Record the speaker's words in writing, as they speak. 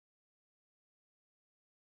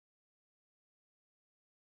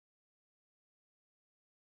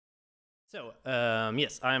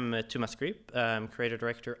Yes, I'm Thomas Grip. I'm creator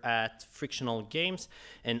director at Frictional Games,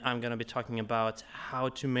 and I'm going to be talking about how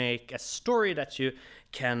to make a story that you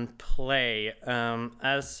can play.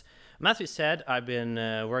 As Matthew said, I've been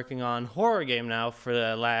working on horror game now for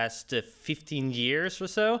the last 15 years or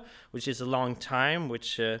so, which is a long time,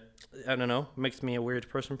 which I don't know, makes me a weird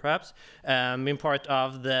person perhaps. Been part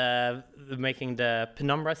of making the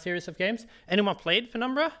Penumbra series of games. Anyone played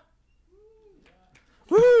Penumbra?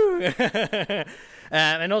 Woo!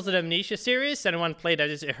 And also the Amnesia series. Anyone played? I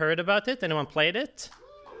just heard about it. Anyone played it?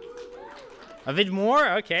 A bit more?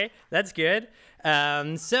 Okay, that's good.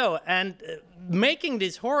 Making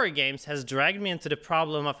these horror games has dragged me into the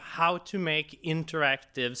problem of how to make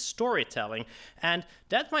interactive storytelling. And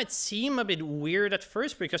that might seem a bit weird at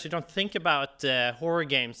first because you don't think about horror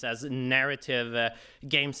games as narrative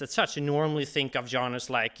games as such. You normally think of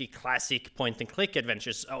genres like classic point-and-click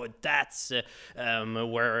adventures. Oh, that's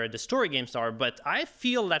where the story games are. But I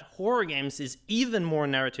feel that horror games is even more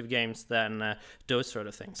narrative games than those sort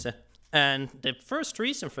of things. And the first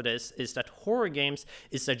reason for this is that horror games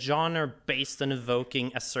is a genre based on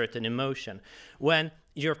evoking a certain emotion. When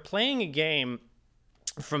you're playing a game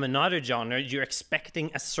from another genre, you're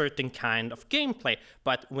expecting a certain kind of gameplay.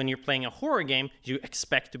 But when you're playing a horror game, you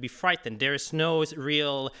expect to be frightened. There is no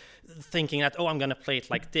real thinking that, oh, I'm going to play it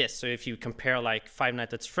like this. So if you compare like Five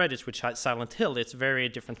Nights at Freddy's with Silent Hill, it's very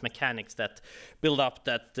different mechanics that build up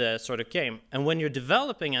that sort of game. And when you're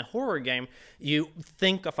developing a horror game, you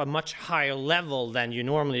think of a much higher level than you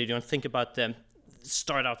normally do. You don't think about the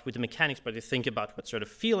start out with the mechanics, but you think about what sort of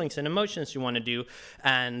feelings and emotions you want to do.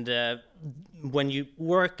 And when you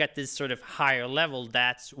work at this sort of higher level,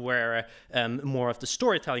 that's where more of the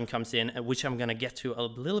storytelling comes in, which I'm going to get to a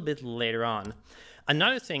little bit later on.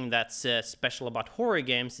 Another thing that's special about horror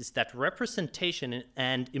games is that representation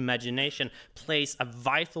and imagination plays a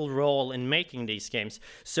vital role in making these games.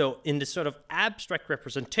 So in the sort of abstract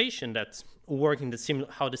representation that's working,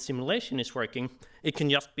 how the simulation is working, it can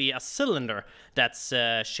just be a cylinder that's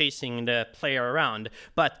chasing the player around.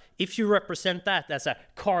 But if you represent that as a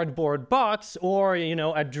cardboard box or, you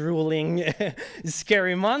know, a drooling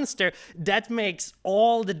scary monster, that makes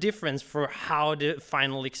all the difference for how the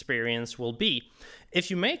final experience will be. If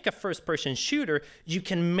you make a first-person shooter, you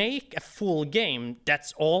can make a full game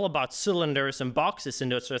that's all about cylinders and boxes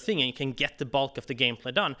and that sort of thing, and you can get the bulk of the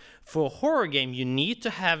gameplay done. For a horror game, you need to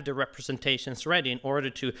have the representations ready in order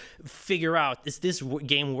to figure out, is this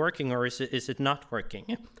game working or is it not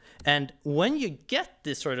working? And when you get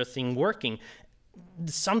this sort of thing working,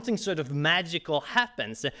 something sort of magical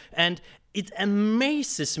happens, and it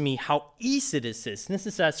amazes me how easy this is. This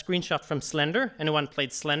is a screenshot from Slender. Anyone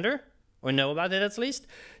played Slender? Or know about it at least?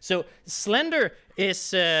 So Slender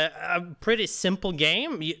is a pretty simple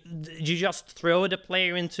game. You just throw the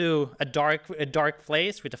player into a dark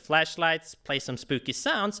place with the flashlights, play some spooky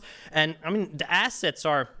sounds, and I mean the assets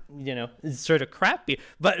are, you know, sort of crappy,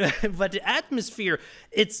 but the atmosphere,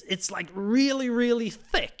 it's like really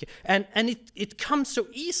thick, and it comes so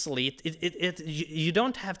easily. You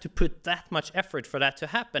don't have to put that much effort for that to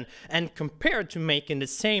happen. And compared to making the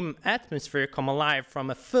same atmosphere come alive from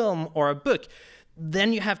a film or a book,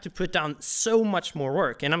 then you have to put down so much more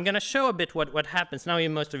work. And I'm going to show a bit what happens. Now,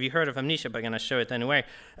 most of you heard of Amnesia, but I'm going to show it anyway.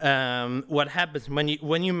 What happens when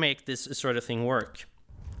you make this sort of thing work.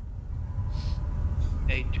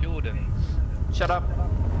 Hey, Jordan. Shut up.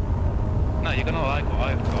 No, you're going to like what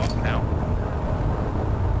I've got now.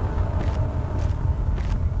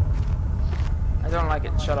 I don't like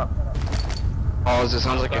it. Shut up. Oh, this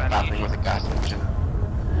sounds like a bathroom with a gas engine.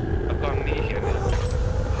 I've got amnesia now.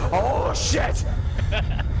 Oh, shit!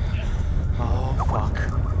 Oh, fuck.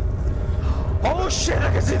 Oh, shit!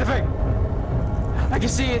 I can see the thing! I can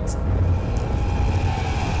see it!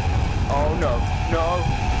 Oh, no. No.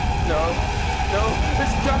 No. No.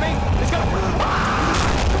 It's coming! It's coming!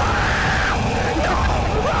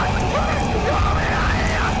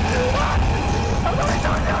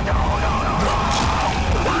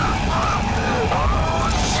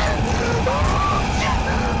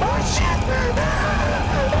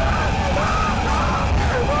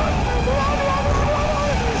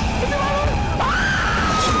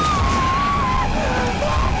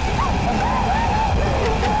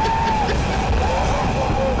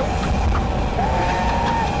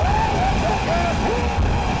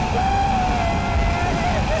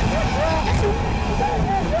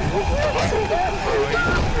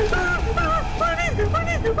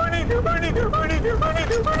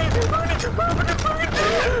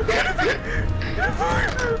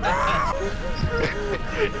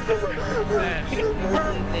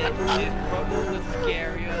 It's probably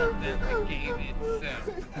scarier than the game itself.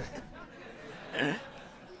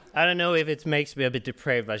 I don't know if it makes me a bit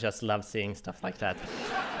depraved, but I just love seeing stuff like that.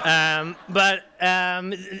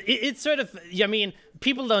 It's sort of, I mean,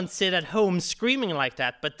 people don't sit at home screaming like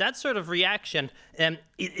that, but that sort of reaction,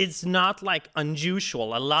 it's not like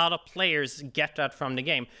unusual. A lot of players get that from the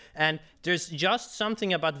game. And there's just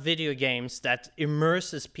something about video games that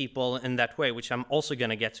immerses people in that way, which I'm also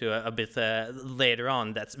going to get to a bit later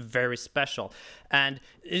on, that's very special. And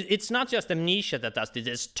it's not just Amnesia that does this.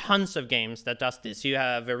 There's tons of games that does this. You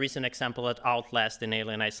have a recent example at Outlast and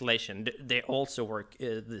Alien Isolation. They also work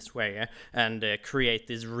this way and create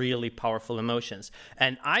these really powerful emotions.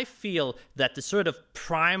 And I feel that the sort of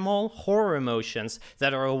primal horror emotions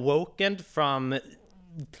that are awoken from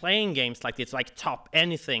playing games like this, like top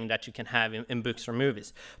anything that you can have in books or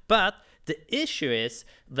movies. But the issue is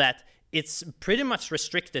that it's pretty much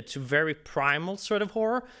restricted to very primal sort of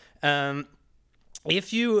horror.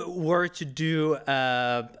 If you were to do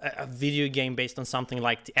a video game based on something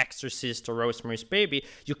like The Exorcist or Rosemary's Baby,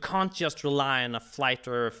 you can't just rely on a flight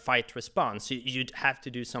or fight response. You'd have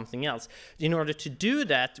to do something else. In order to do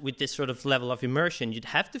that with this sort of level of immersion, you'd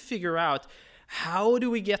have to figure out, how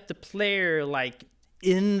do we get the player like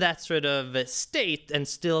in that sort of state and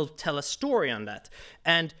still tell a story on that?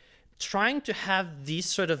 And trying to have these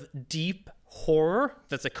sort of deep horror,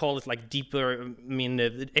 that's I call it, like deeper. I mean,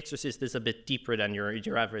 The Exorcist is a bit deeper than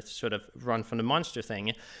your average sort of run from the monster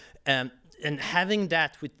thing. And having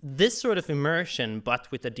that with this sort of immersion, but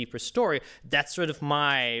with a deeper story, that's sort of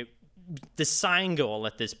my design goal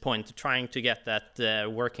at this point, trying to get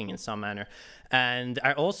that working in some manner. And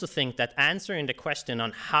I also think that answering the question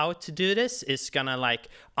on how to do this is gonna like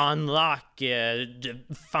unlock the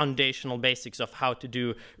foundational basics of how to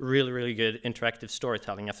do really, really good interactive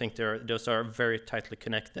storytelling. I think those are very tightly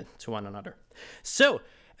connected to one another. So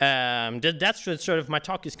that's what sort of my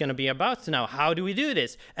talk is going to be about now. How do we do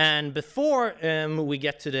this? And before we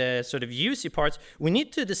get to the sort of juicy parts, we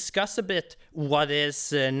need to discuss a bit what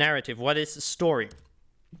is narrative, what is story.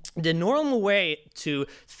 The normal way to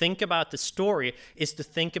think about the story is to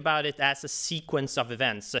think about it as a sequence of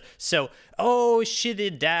events. So, oh, she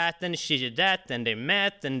did that, then she did that, then they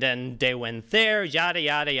met, and then they went there, yada,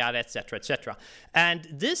 yada, yada, etc., etc. And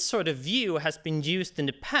this sort of view has been used in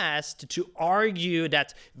the past to argue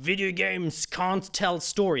that video games can't tell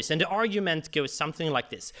stories. And the argument goes something like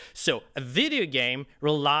this. So, a video game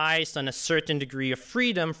relies on a certain degree of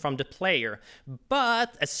freedom from the player,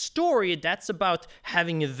 but a story, that's about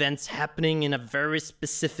having events happening in a very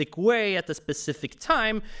specific way at a specific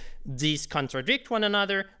time. These contradict one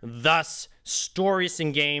another, thus stories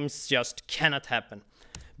in games just cannot happen.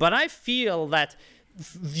 But I feel that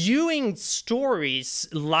viewing stories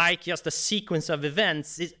like just a sequence of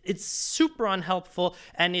events, it's super unhelpful,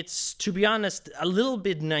 and it's, to be honest, a little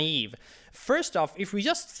bit naive. First off, if we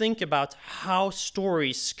just think about how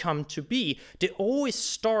stories come to be, they always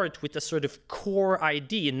start with a sort of core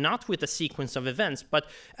idea, not with a sequence of events, but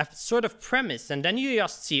a sort of premise. And then you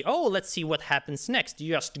just see, oh, let's see what happens next.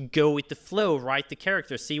 You just go with the flow, write the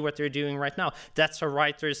characters, see what they're doing right now. That's how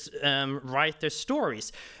writers write their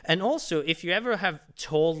stories. And also, if you ever have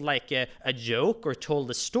told like a joke or told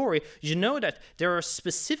a story, you know that there are a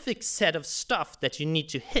specific set of stuff that you need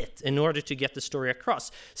to hit in order to get the story across.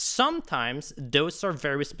 Sometimes those are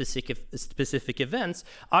very specific events.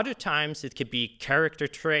 Other times it could be character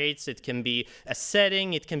traits, it can be a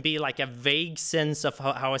setting, it can be like a vague sense of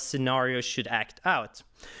how a scenario should act out.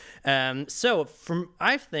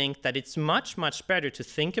 I think that it's much, much better to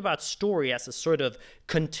think about story as a sort of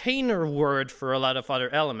container word for a lot of other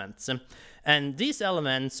elements. And these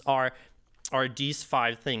elements are these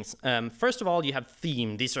 5 things. First of all, you have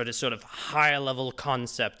theme. These are the sort of high-level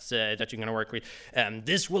concepts that you're going to work with.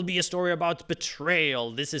 This will be a story about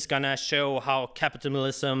betrayal. This is going to show how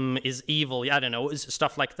capitalism is evil. I don't know,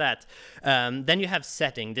 stuff like that. Then you have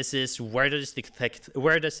setting. This is where does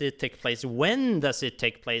it take place? When does it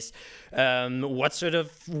take place? What sort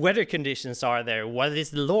of weather conditions are there? What is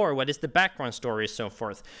the lore? What is the background story? So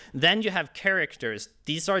forth. Then you have characters.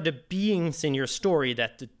 These are the beings in your story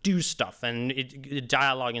that do stuff, and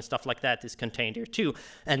dialogue and stuff like that is contained here too.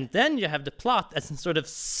 And then you have the plot as a sort of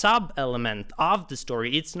sub-element of the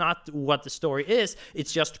story. It's not what the story is,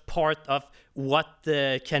 it's just part of what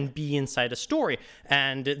can be inside a story.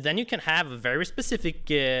 And then you can have a very specific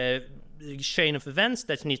chain of events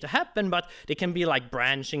that need to happen, but they can be like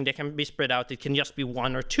branching, they can be spread out. It can just be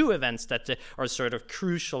 1 or 2 events that are sort of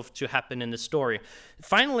crucial to happen in the story.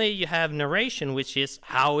 Finally, you have narration, which is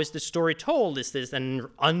how is the story told? Is this an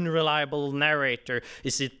unreliable narrator?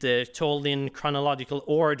 Is it told in chronological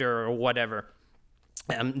order or whatever?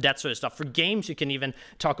 That sort of stuff. For games, you can even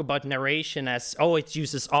talk about narration as, oh, it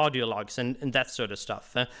uses audio logs and that sort of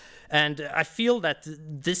stuff. And I feel that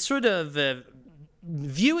this sort of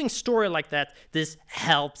viewing story like that, this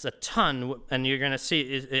helps a ton, and you're gonna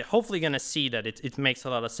see, hopefully gonna see that it makes a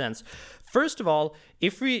lot of sense. First of all,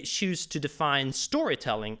 if we choose to define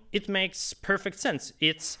storytelling, it makes perfect sense.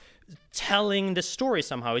 It's telling the story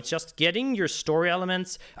somehow. It's just getting your story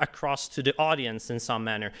elements across to the audience in some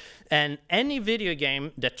manner. And any video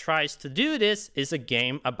game that tries to do this is a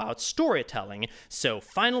game about storytelling. So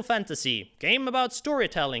Final Fantasy, game about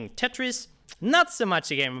storytelling. Tetris, not so much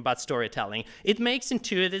a game about storytelling. It makes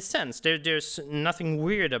intuitive sense. There's nothing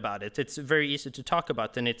weird about it. It's very easy to talk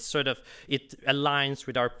about, and it aligns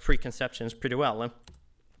with our preconceptions pretty well.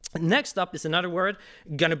 Next up is another word,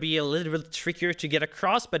 gonna be a little bit trickier to get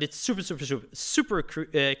across, but it's super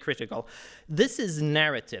critical. This is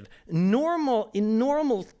narrative. When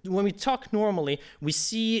we talk normally, we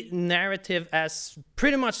see narrative as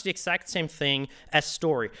pretty much the exact same thing as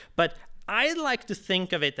story. But I like to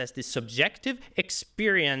think of it as the subjective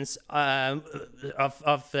experience of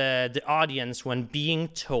the audience when being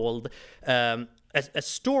told a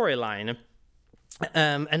storyline.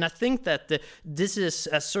 And I think that this is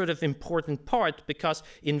a sort of important part, because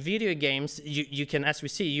in video games, you can, as we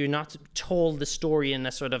see, you're not told the story in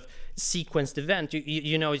a sort of sequenced event.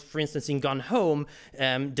 You know, for instance, in Gone Home,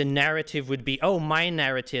 the narrative would be, oh, my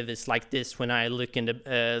narrative is like this when I look in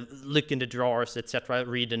the drawers, etc.,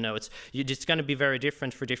 read the notes. It's going to be very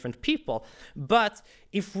different for different people. But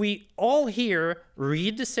if we all here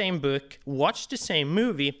read the same book, watch the same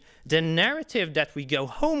movie, the narrative that we go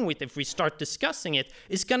home with, if we start discussing it,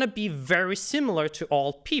 is going to be very similar to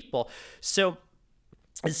all people. So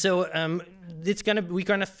we're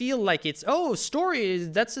gonna feel like it's, oh, story,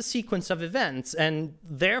 that's a sequence of events, and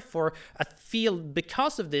therefore I feel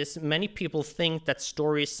because of this, many people think that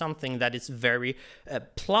story is something that is very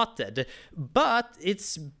plotted, but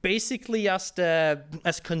it's basically just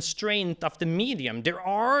as constraint of the medium. There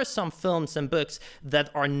are some films and books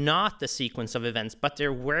that are not a sequence of events, but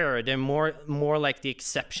they're more like the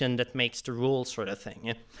exception that makes the rule, sort of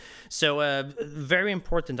thing. So very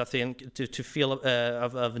important, I think, to feel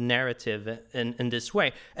of narrative in this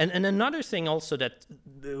way. And another thing also that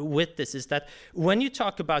with this is that when you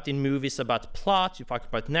talk about in movies about plot, you talk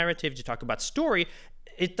about narrative, you talk about story,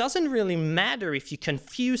 it doesn't really matter if you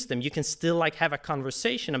confuse them. You can still like have a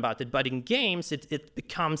conversation about it. But in games, it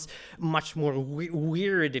becomes much more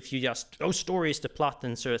weird if you just, oh, story is the plot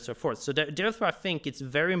and so forth. So therefore, I think it's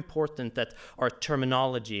very important that our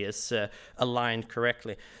terminology is aligned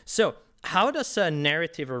correctly. So how does a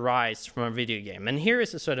narrative arise from a video game? And here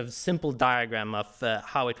is a sort of simple diagram of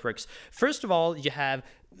how it works. First of all, you have,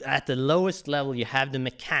 at the lowest level, you have the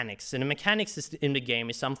mechanics. And the mechanics in the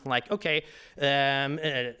game is something like, okay,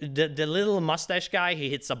 the little mustache guy,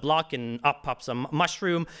 he hits a block and up pops a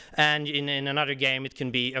mushroom. And in another game, it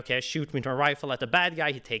can be, okay, shoot with a rifle at a bad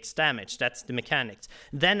guy, he takes damage. That's the mechanics.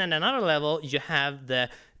 Then at another level, you have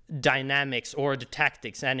the dynamics or the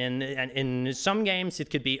tactics, and in some games it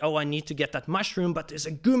could be, oh, I need to get that mushroom, but there's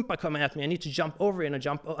a Goomba coming at me, I need to jump over and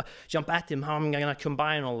jump at him. How am I gonna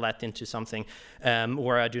combine all that into something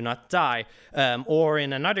where I do not die? Or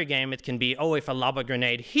in another game it can be, oh, if I lob a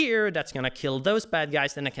grenade here, that's gonna kill those bad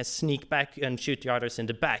guys, then I can sneak back and shoot the others in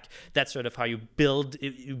the back. That's sort of how you build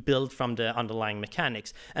from the underlying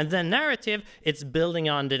mechanics. And then narrative, it's building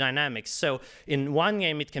on the dynamics. So in one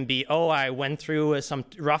game it can be, oh, I went through some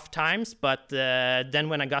rough times, but then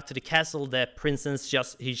when I got to the castle, the princess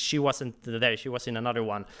she wasn't there, she was in another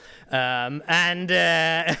one. And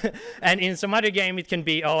in some other game it can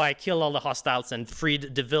be, oh, I killed all the hostiles and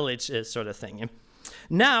freed the village, sort of thing.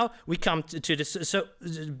 Now we come to this. So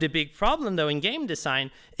the big problem, though, in game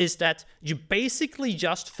design is that you basically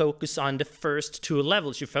just focus on the first two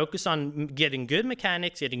levels. You focus on getting good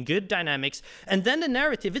mechanics, getting good dynamics, and then the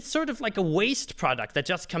narrative, it's sort of like a waste product that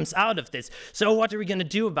just comes out of this. So what are we going to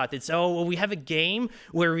do about it? So well, we have a game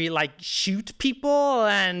where we like shoot people,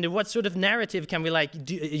 and what sort of narrative can we like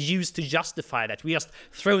use to justify that? We just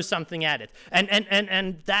throw something at it.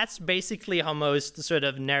 And that's basically how most sort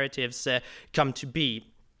of narratives come to be.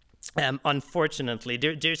 Unfortunately,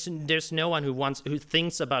 there's no one who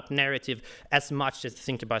thinks about narrative as much as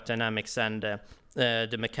think about dynamics and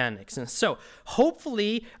the mechanics. And so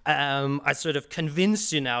hopefully I sort of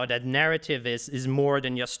convinced you now that narrative is more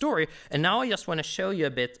than just story. And now I just want to show you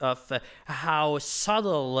a bit of how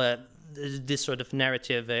subtle this sort of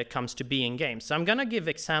narrative comes to be in games. So I'm gonna give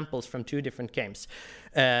examples from two different games.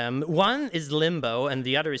 One is Limbo, and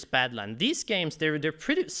the other is Badland. These games, they're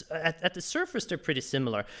pretty at the surface, they're pretty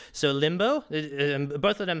similar. So Limbo,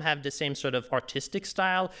 both of them have the same sort of artistic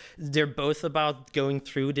style. They're both about going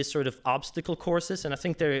through this sort of obstacle courses, and I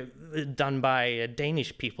think they're done by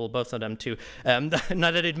Danish people, both of them too. Not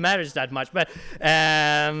that it matters that much, but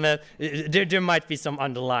there might be some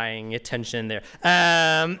underlying tension there.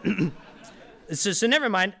 So never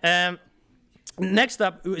mind. Next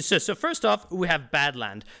up, so first off, we have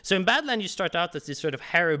Badland. So in Badland, you start out as this sort of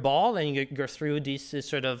hairy ball, and you go through these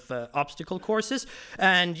sort of obstacle courses,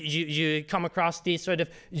 and you come across these sort of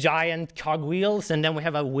giant cogwheels, and then we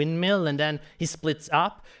have a windmill, and then he splits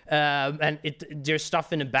up, and there's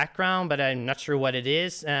stuff in the background, but I'm not sure what it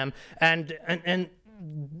is, and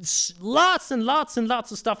lots and lots and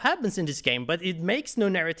lots of stuff happens in this game, but it makes no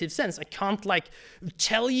narrative sense. I can't like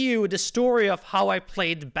tell you the story of how I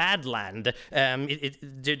played Badland.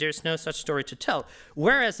 There's no such story to tell.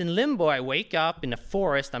 Whereas in Limbo, I wake up in a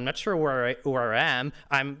forest. I'm not sure where I am.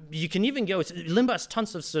 You can even go. Limbo has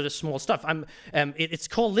tons of sort of small stuff. It's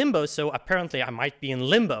called Limbo, so apparently I might be in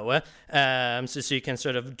Limbo. So you can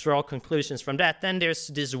sort of draw conclusions from that. Then there's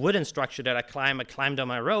this wooden structure that I climbed on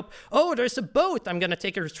my rope. Oh, there's a boat. I'm gonna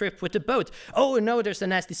take a trip with the boat. Oh no, there's a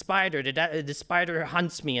nasty spider. The spider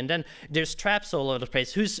hunts me, and then there's traps all over the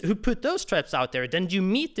place. Who put those traps out there? Then you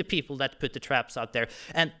meet the people that put the traps out there,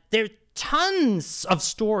 and there are tons of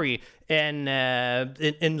story in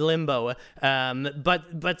Limbo,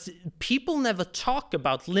 but people never talk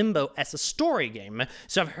about Limbo as a story game.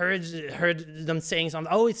 So I've heard them saying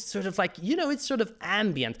something. Oh, it's sort of like, it's sort of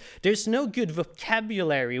ambient. There's no good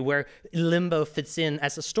vocabulary where Limbo fits in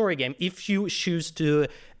as a story game. If you choose to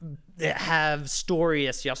have story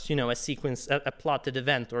as just a sequence, a plotted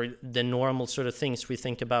event, or the normal sort of things we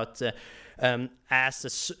think about as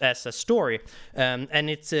a story, and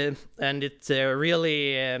it's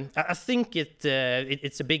really I think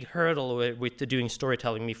it's a big hurdle with doing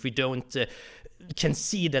storytelling if we don't can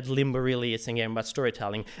see that Limbo really is a game about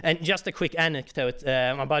storytelling. And just a quick anecdote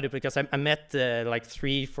about it, because I met like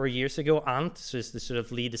 3-4 years ago Ant, so it's the sort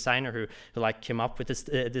of lead designer who like came up with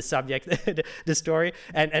this subject, the story,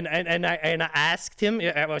 and I asked him.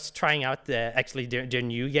 I was trying out actually their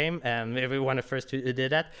new game. Everyone at first who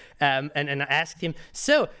did that, and I asked him,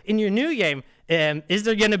 so in your new game, is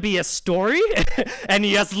there gonna be a story? And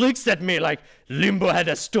he just looks at me like, Limbo had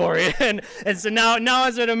a story, and so now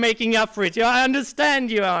I'm sort of making up for it. I understand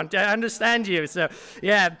you, Aunt. I understand you. So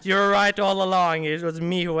yeah, you're right all along. It was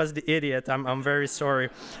me who was the idiot. I'm very sorry.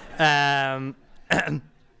 So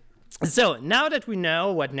now that we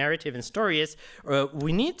know what narrative and story is,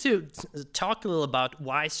 we need to talk a little about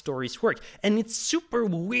why stories work. And it's super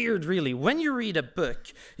weird, really. When you read a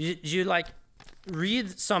book, you like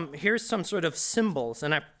here's some sort of symbols,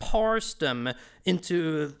 and I parse them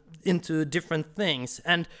into different things,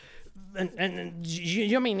 and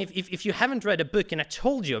you mean if you haven't read a book and I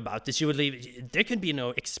told you about this, you would leave. There could be no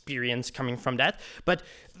experience coming from that. But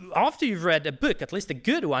after you've read a book, at least a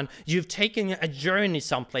good one, you've taken a journey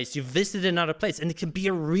someplace, you've visited another place, and it can be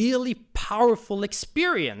a really powerful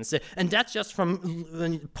experience. And that's just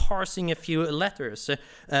from parsing a few letters.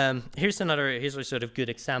 Here's a sort of good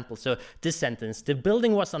example. So this sentence: the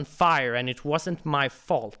building was on fire and it wasn't my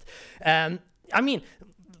fault. I mean,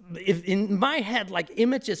 if in my head, like,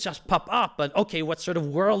 images just pop up, but okay, what sort of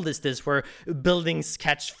world is this where buildings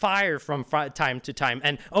catch fire from time to time?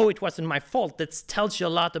 And oh, it wasn't my fault. That tells you a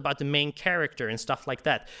lot about the main character and stuff like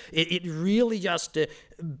that. It really just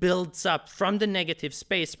builds up from the negative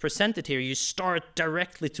space presented here. You start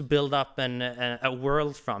directly to build up a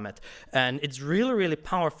world from it, and it's really, really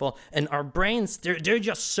powerful. And our brains, they're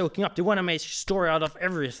just soaking up. They want to make story out of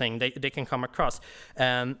everything they can come across.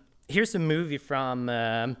 Here's a movie from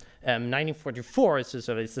 1944. It's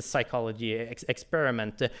a psychology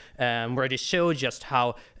experiment where they show just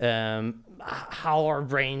how our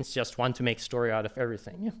brains just want to make story out of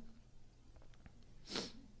everything.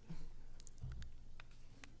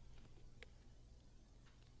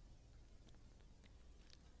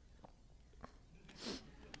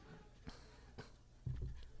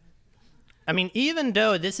 I mean, even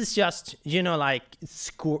though this is just, like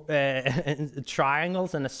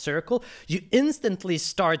triangles and a circle, you instantly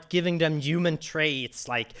start giving them human traits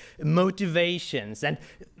like motivations, and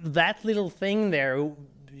that little thing there,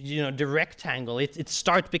 the rectangle, it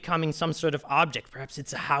starts becoming some sort of object. Perhaps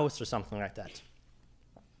it's a house or something like that.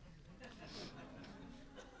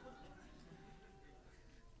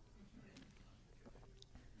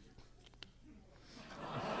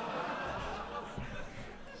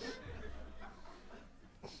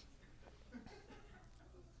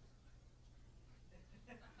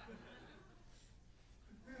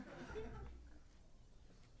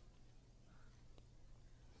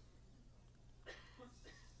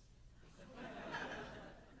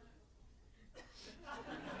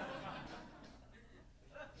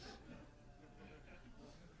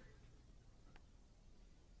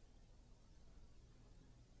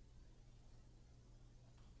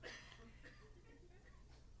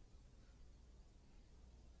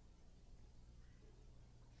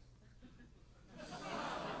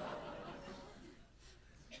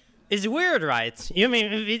 It's weird, right? You mean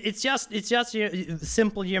it's just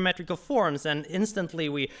simple geometrical forms, and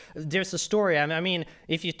instantly there's a story. I mean,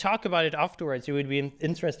 if you talk about it afterwards, it would be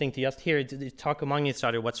interesting to just hear talk among each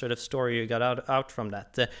other what sort of story you got out from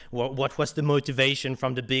that. What was the motivation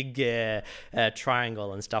from the big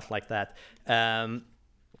triangle and stuff like that.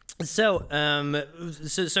 So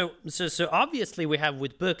obviously we have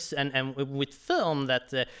with books and with film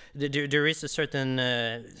that there is a certain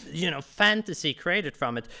fantasy created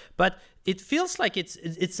from it, but it feels like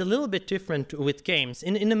it's a little bit different with games.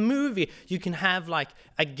 In a movie, you can have like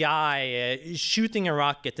a guy shooting a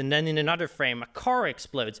rocket, and then in another frame, a car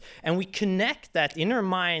explodes, and we connect that in our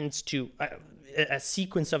minds to a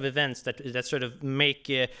sequence of events that sort of make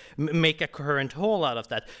a coherent whole out of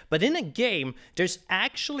that. But in a game, there's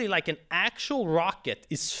actually like an actual rocket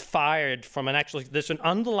is fired from there's an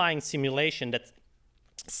underlying simulation that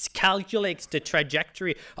calculates the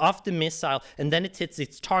trajectory of the missile, and then it hits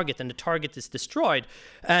its target, and the target is destroyed.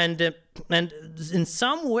 And in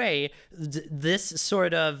some way, this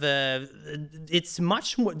sort of it's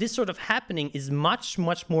much more. This sort of happening is much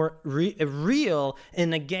more real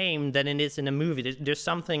in a game than it is in a movie. There's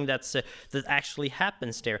something that actually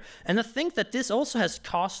happens there, and I think that this also has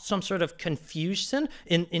caused some sort of confusion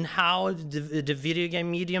in how the video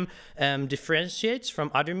game medium differentiates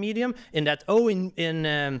from other medium. In that,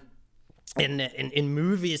 in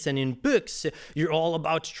movies and in books, you're all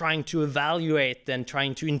about trying to evaluate and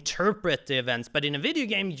trying to interpret the events, but in a video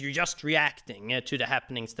game, you're just reacting to the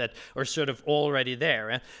happenings that are sort of already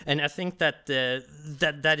there. And I think that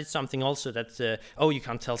that is something also that you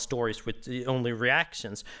can't tell stories with only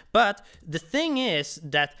reactions. But the thing is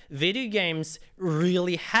that video games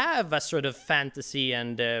really have a sort of fantasy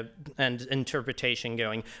and interpretation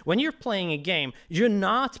going. When you're playing a game, you're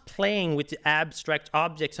not playing with the abstract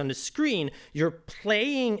objects on the screen. You're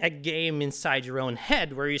playing a game inside your own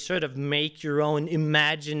head, where you sort of make your own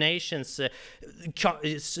imagination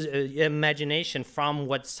from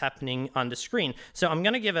what's happening on the screen. So I'm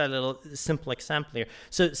going to give a little simple example here.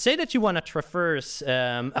 So say that you want to traverse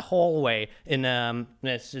a hallway in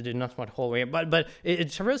not what hallway, but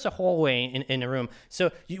it traverses a hallway in a room.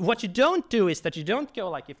 So what you don't do is that you don't go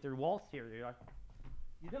like, if there are walls here,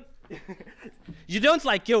 you don't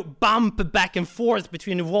like go bump back and forth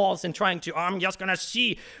between the walls and trying to, I'm just gonna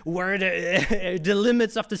see where the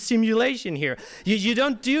limits of the simulation here. You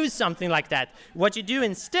don't do something like that. What you do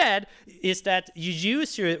instead is that you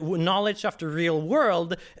use your knowledge of the real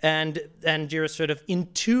world and your sort of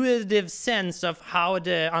intuitive sense of how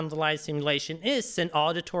the underlying simulation is, and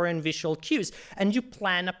auditory and visual cues, and you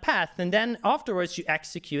plan a path, and then afterwards you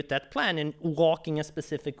execute that plan in walking a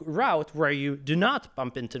specific route where you do not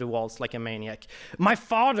bump into the walls like a maniac. My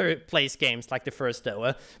father plays games like the first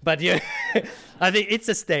Doa, but yeah, I think it's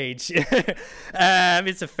a stage.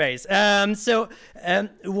 It's a phase.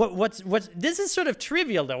 What's this is sort of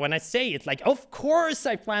trivial though when I say it. Like, of course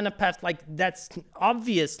I plan a path, like that's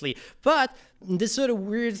obviously. But the sort of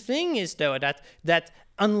weird thing is though that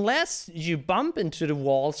unless you bump into the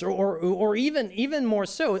walls, or even more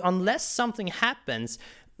so, unless something happens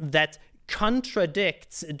that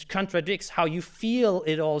contradicts how you feel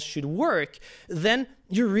it all should work, then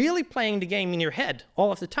you're really playing the game in your head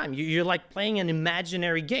all of the time. You're like playing an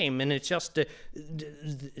imaginary game, and it's just the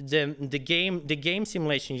game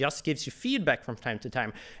simulation just gives you feedback from time to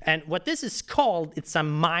time. And what this is called, it's a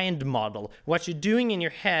mind model. What you're doing in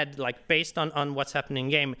your head, like based on what's happening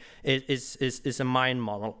in game, is a mind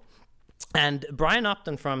model. And Brian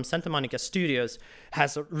Upton from Santa Monica Studios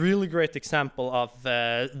has a really great example of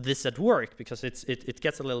this at work, because it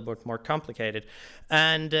gets a little bit more complicated.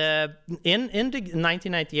 And in the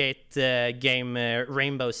 1998 game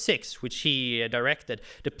Rainbow Six, which he directed,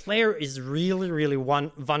 the player is really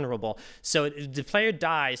vulnerable. So the player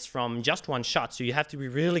dies from just one shot, so you have to be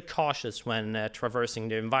really cautious when traversing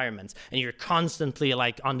the environments, and you're constantly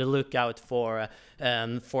like on the lookout for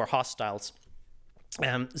hostiles.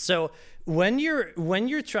 So when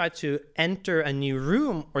you try to enter a new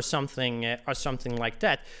room or something like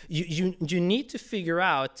that, you need to figure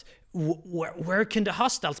out where can the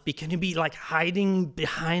hostiles be? Can you be like hiding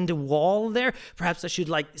behind the wall there? Perhaps I should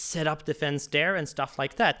like set up defense there and stuff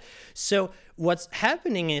like that. So what's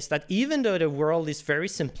happening is that even though the world is very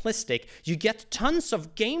simplistic, you get tons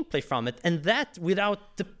of gameplay from it, and that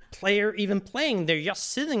without the player even playing. They're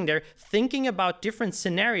just sitting there thinking about different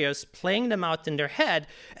scenarios, playing them out in their head,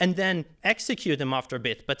 and then execute them after a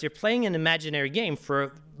bit. But they're playing an imaginary game for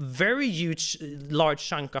a very large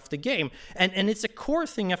chunk of the game, and it's a core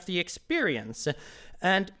thing of the experience.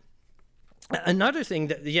 And Another thing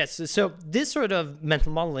that, yes, so this sort of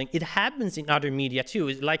mental modeling, it happens in other media too.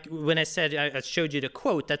 Like when I said, I showed you the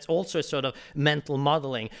quote, that's also sort of mental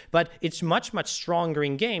modeling, but it's much, much stronger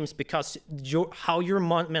in games because how your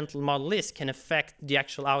mental model is can affect the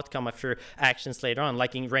actual outcome of your actions later on.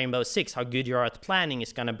 Like in Rainbow Six, how good you are at planning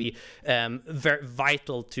is going to be very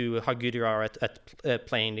vital to how good you are at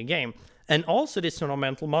playing the game. And also this sort of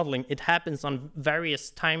mental modeling, it happens on various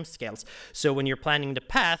time scales. So when you're planning the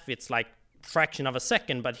path, it's like fraction of a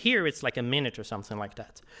second, but here it's like a minute or something like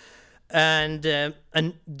that. And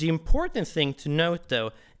the important thing to note, though,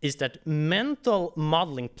 is that mental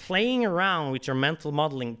modeling, playing around with your mental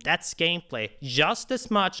modeling, that's gameplay just as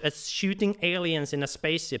much as shooting aliens in a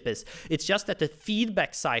spaceship is. It's just that the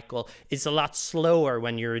feedback cycle is a lot slower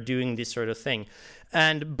when you're doing this sort of thing.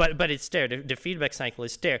 But it's there. The feedback cycle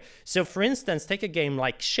is there. So, for instance, take a game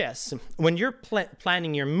like chess. When you're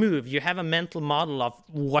planning your move, you have a mental model of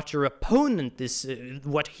what your opponent is,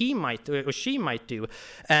 what he might or she might do,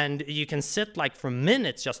 and you can sit like for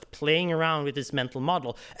minutes just playing around with this mental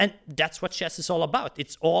model. And that's what chess is all about.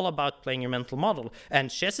 It's all about playing your mental model. And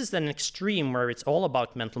chess is an extreme where it's all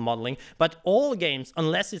about mental modeling. But all games,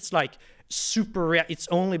 unless it's like it's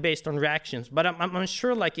only based on reactions, but I'm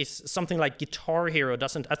sure like it's something like Guitar Hero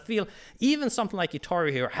doesn't. I feel even something like Guitar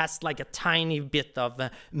Hero has like a tiny bit of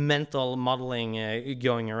mental modeling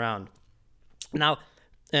going around. Now,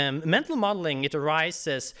 mental modeling, it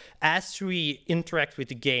arises as we interact with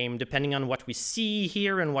the game, depending on what we see,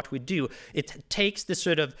 hear, and what we do. It takes the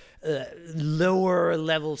sort of lower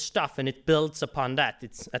level stuff and it builds upon that.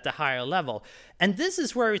 It's at a higher level. And this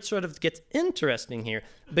is where it sort of gets interesting here,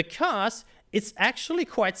 because it's actually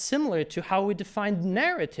quite similar to how we define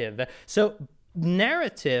narrative. So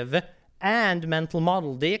narrative and mental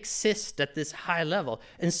model, they exist at this high level.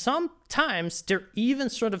 And sometimes they're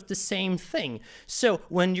even sort of the same thing. So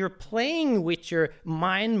when you're playing with your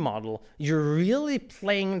mind model, you're really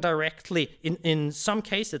playing directly, in some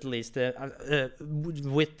case at least,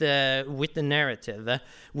 with the narrative,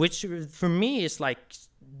 which for me is like,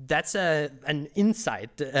 that's an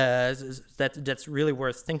insight that's really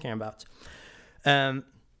worth thinking about.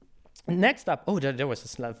 Next up, there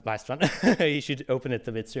was a last one. You should open it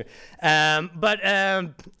a bit soon. In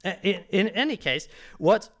any case,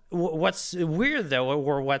 what's weird though,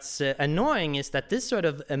 or what's annoying, is that this sort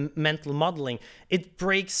of mental modeling, it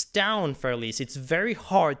breaks down fairly easy. It's very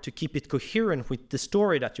hard to keep it coherent with the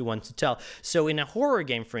story that you want to tell. So in a horror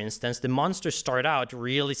game, for instance, the monsters start out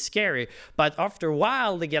really scary, but after a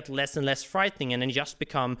while they get less and less frightening and then just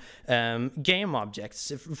become game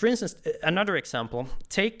objects. For instance, another example,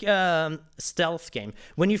 take a stealth game.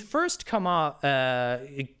 When you first come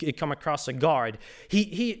across a guard,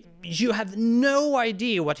 you have no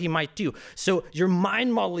idea what he might do. So your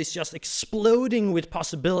mind model is just exploding with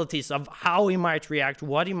possibilities of how he might react,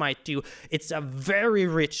 what he might do. It's a very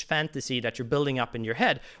rich fantasy that you're building up in your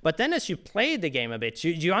head. But then as you play the game a bit,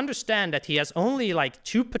 you understand that he has only like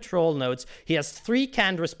 2 patrol nodes. He has 3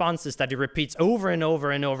 canned responses that he repeats over and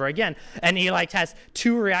over and over again. And he like has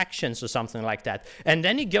 2 reactions or something like that. And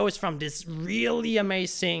then he goes from this really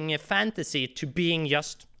amazing fantasy to being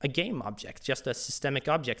just a game object, just a systemic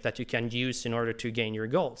object that you can use in order to gain your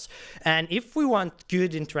goals. And if we want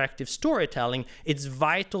good interactive storytelling, it's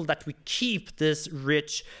vital that we keep this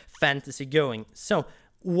rich fantasy going. So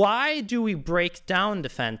why do we break down the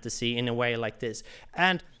fantasy in a way like this?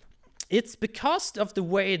 And it's because of the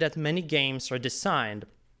way that many games are designed.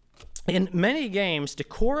 In many games, the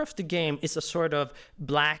core of the game is a sort of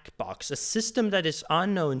black box, a system that is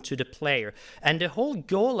unknown to the player. And the whole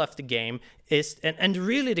goal of the game is, and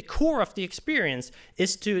really the core of the experience,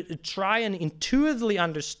 is to try and intuitively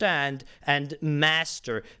understand and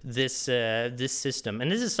master this system.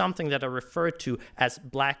 And this is something that I refer to as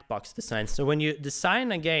black box design. So when you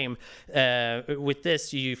design a game with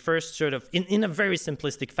this, you first sort of, in a very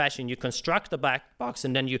simplistic fashion, you construct a black box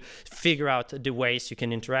and then you figure out the ways you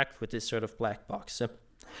can interact with this sort of black box.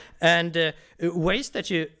 And ways that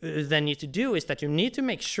you then need to do is that you need to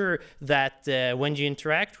make sure that when you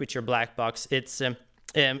interact with your black box,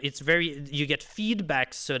 you get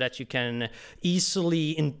feedback so that you can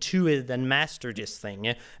easily intuit and master this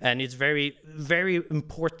thing. And it's very, very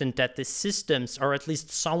important that the systems are at least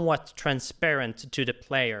somewhat transparent to the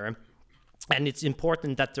player. And it's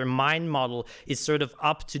important that their mind model is sort of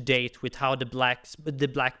up to date with how the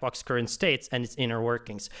black box current states and its inner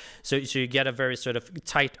workings. So you get a very sort of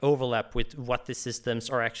tight overlap with what the systems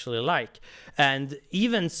are actually like. And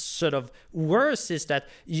even sort of worse is that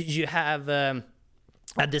you have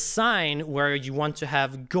a design where you want to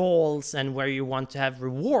have goals and where you want to have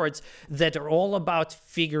rewards that are all about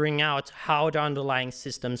figuring out how the underlying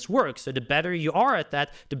systems work. So the better you are at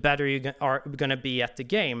that, the better you are going to be at the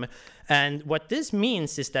game. And what this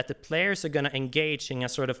means is that the players are going to engage in a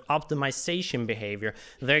sort of optimization behavior.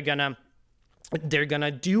 They're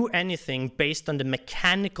gonna do anything based on the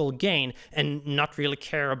mechanical gain and not really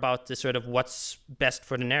care about the sort of what's best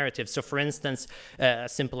for the narrative. So for instance, a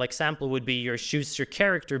simple example would be you choose your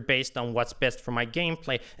character based on what's best for my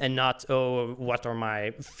gameplay and not, oh, what are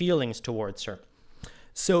my feelings towards her.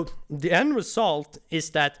 So the end result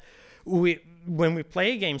is that when we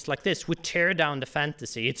play games like this, we tear down the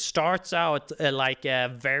fantasy. It starts out like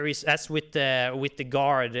as with the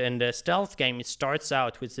guard and the stealth game. It starts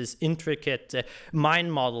out with this intricate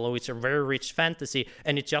mind model, which is a very rich fantasy,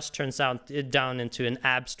 and it just turns out down into an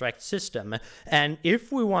abstract system. And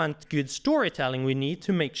if we want good storytelling, we need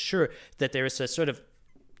to make sure that there is a sort of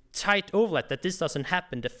tight overlap, that this doesn't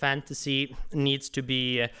happen. The fantasy needs to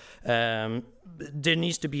be there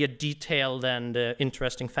needs to be a detailed and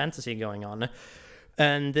interesting fantasy going on.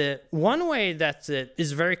 And one way that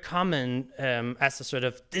is very common as a sort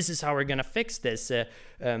of, this is how we're going to fix this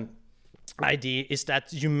idea, is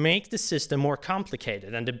that you make the system more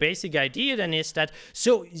complicated. And the basic idea then is that,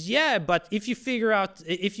 so yeah, but if you figure out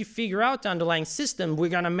the underlying system, we're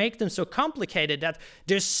gonna make them so complicated that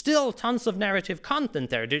there's still tons of narrative content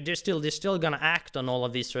there. They're still gonna act on all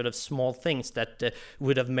of these sort of small things that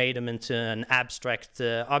would have made them into an abstract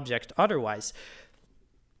object otherwise.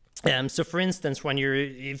 So for instance,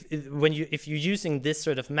 if you're using this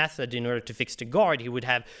sort of method in order to fix the guard, he would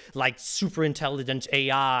have like super intelligent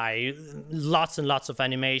AI, lots and lots of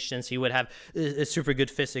animations, he would have super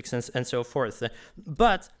good physics and so forth.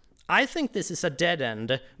 But I think this is a dead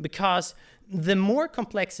end, because the more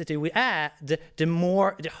complexity we add, the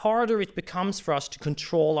harder it becomes for us to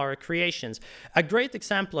control our creations. A great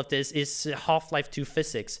example of this is Half-Life 2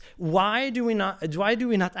 physics. Why do we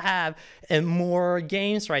not have more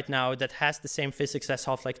games right now that has the same physics as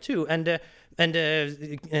Half-Life 2? And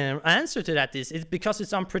the answer to that is because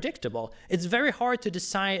it's unpredictable. It's very hard to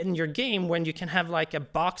design in your game when you can have like a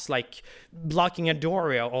box like blocking a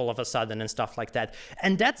door all of a sudden and stuff like that.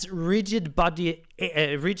 And that's rigid body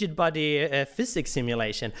physics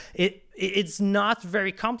simulation. It's not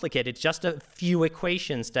very complicated, just a few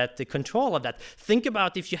equations that control of that. Think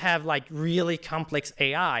about if you have like really complex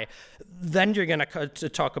AI, then you're going to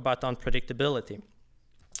talk about unpredictability.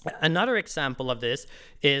 Another example of this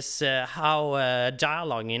is how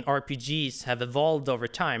dialogue in RPGs have evolved over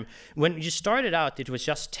time. When you started out, it was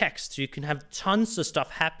just text. So you can have tons of stuff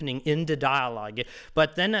happening in the dialogue.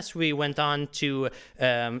 But then as we went on to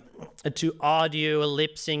audio,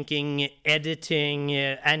 lip syncing, editing,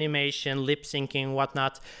 animation, lip syncing,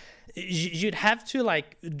 whatnot, you'd have to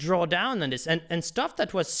like draw down on this. And stuff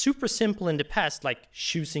that was super simple in the past, like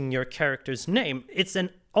choosing your character's name, it's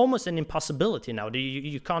almost an impossibility now.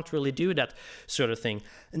 You can't really do that sort of thing.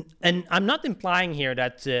 And I'm not implying here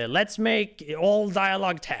that let's make all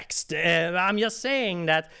dialogue text. I'm just saying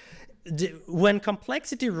that when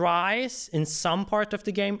complexity rises in some part of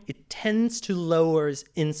the game, it tends to lower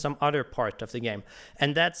in some other part of the game.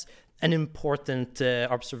 And that's an important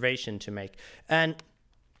observation to make. And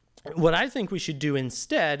what I think we should do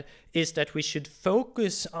instead is that we should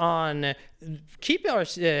focus on keep our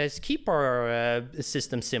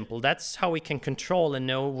system simple. That's how we can control and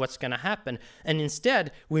know what's going to happen. And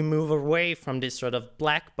instead, we move away from this sort of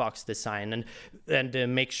black box design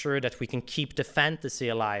and make sure that we can keep the fantasy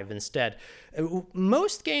alive instead.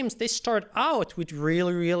 Most games, they start out with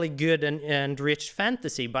really, really good and rich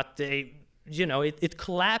fantasy, but it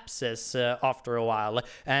collapses after a while,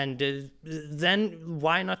 and then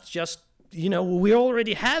why not just, we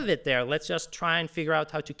already have it there. Let's just try and figure out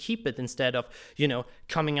how to keep it instead of,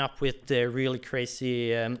 coming up with really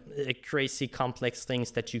crazy complex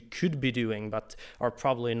things that you could be doing but are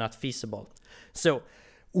probably not feasible. So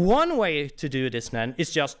one way to do this then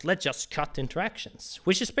is let's just cut interactions,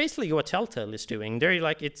 which is basically what Telltale is doing. They're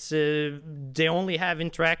like, they only have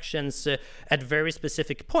interactions at very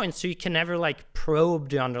specific points, so you can never like probe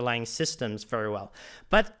the underlying systems very well.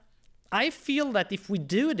 But I feel that if we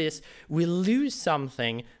do this, we lose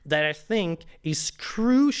something that I think is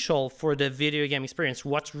crucial for the video game experience,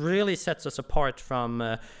 what really sets us apart from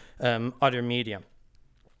other media.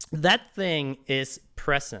 That thing is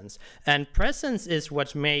presence, and presence is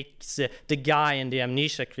what makes the guy in the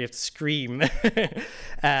Amnesia clip scream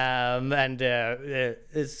and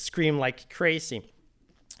scream like crazy.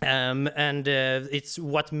 and it's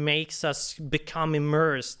what makes us become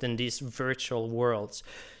immersed in these virtual worlds.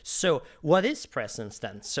 So what is presence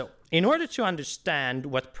then? So in order to understand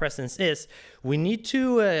what presence is, we need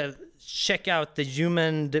to check out the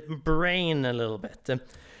human brain a little bit.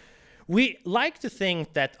 We like to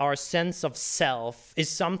think that our sense of self is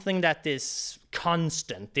something that is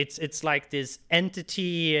constant. It's like this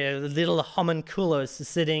entity, little homunculus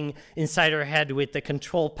sitting inside our head with the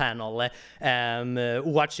control panel,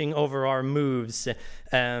 watching over our moves,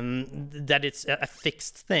 that it's a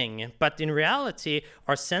fixed thing. But in reality,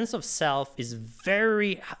 our sense of self is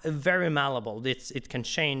very, very malleable. It can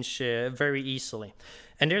change very easily.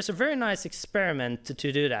 And there's a very nice experiment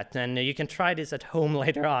to do that, and you can try this at home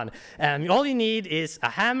later on. All you need is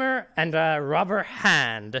a hammer and a rubber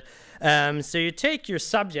hand. So you take your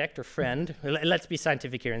subject or friend, let's be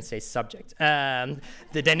scientific here and say subject, then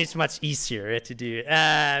it's much easier to do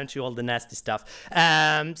to all the nasty stuff.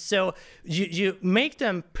 So you make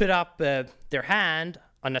them put up their hand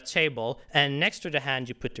on a table, and next to the hand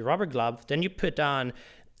you put the rubber glove, then you put on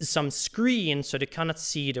some screen so they cannot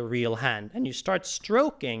see the real hand, and you start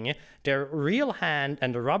stroking their real hand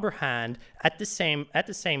and the rubber hand at the same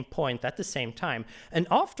point at the same time. And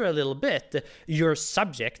after a little bit, your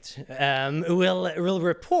subject will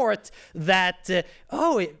report that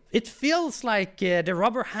it feels like the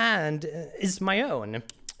rubber hand is my own.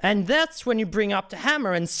 And that's when you bring up the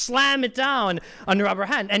hammer and slam it down on the rubber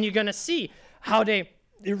hand, and you're gonna see how they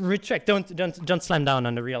retract. Don't slam down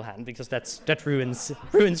on the real hand, because that ruins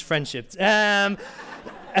friendships. And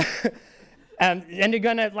they're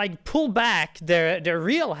gonna like pull back their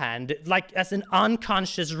real hand, like as an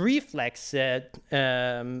unconscious reflex.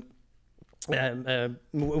 When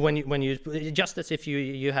you just as if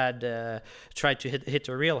you had tried to hit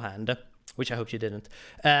a real hand, which I hope you didn't.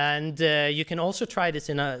 And you can also try this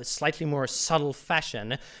in a slightly more subtle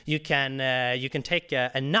fashion. You can take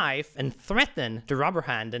a knife and threaten the rubber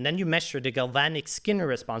hand, and then you measure the galvanic Skinner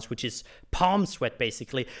response, which is palm sweat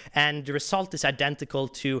basically, and the result is identical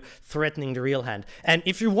to threatening the real hand. And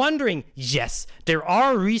if you're wondering, yes, there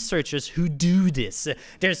are researchers who do this.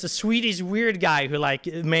 There's a Swedish weird guy who like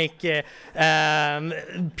make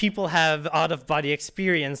people have out-of-body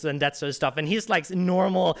experience and that sort of stuff, and his like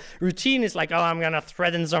normal routine is like, oh, I'm gonna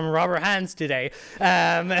threaten some rubber hands today,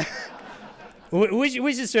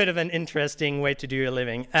 which is sort of an interesting way to do your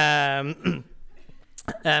living.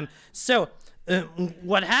 So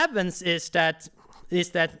what happens is that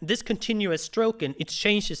this continuous stroking, it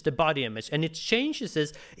changes the body image, and it changes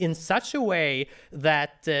it in such a way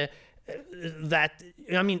that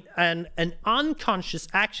I mean, an unconscious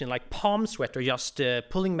action like palm sweat or just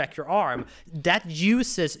pulling back your arm, that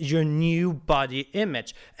uses your new body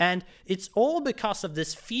image. And it's all because of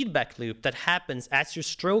this feedback loop that happens as you're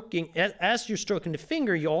stroking the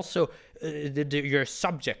finger. You also your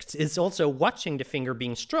subject is also watching the finger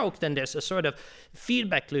being stroked, and there's a sort of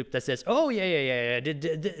feedback loop that says, oh yeah,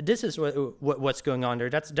 this is what's going on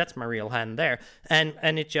there, that's my real hand there,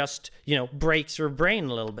 and it just, you know, breaks your brain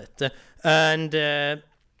a little bit, and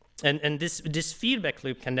this feedback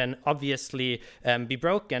loop can then obviously be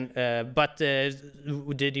broken, but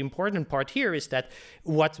the important part here is that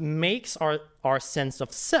what makes our sense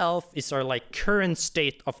of self is our like current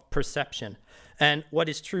state of perception. And what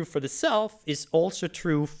is true for the self is also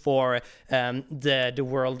true for the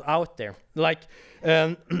world out there. Like,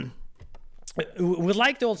 we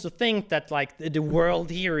like to also think that like the world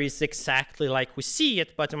here is exactly like we see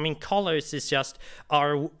it, but I mean, colors is just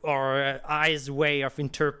our eyes' way of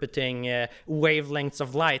interpreting wavelengths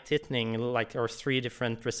of light hitting like our three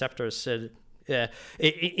different receptors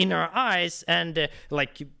in our eyes, and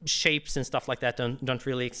like shapes and stuff like that don't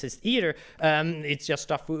really exist either. It's just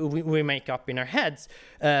stuff we make up in our heads.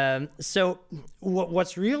 So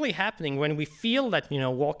what's really happening when we feel that, you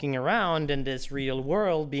know, walking around in this real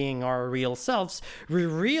world being our real selves, we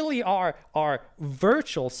really are our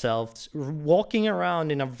virtual selves walking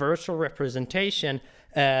around in a virtual representation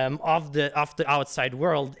of the outside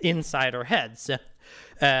world inside our heads.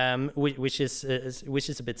 Which is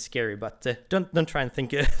a bit scary, but don't try and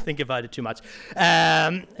think about it too much.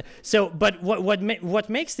 But what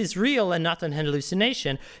makes this real and not an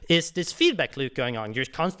hallucination is this feedback loop going on. Your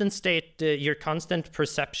constant state, your constant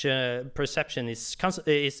perception is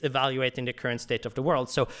evaluating the current state of the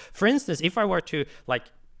world. So, for instance, if I were to like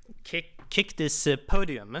kick this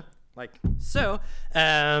podium like so,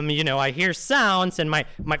 you know, I hear sounds, and my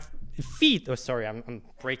feet, oh sorry, I'm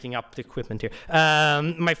breaking up the equipment here.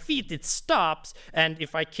 My feet, it stops, and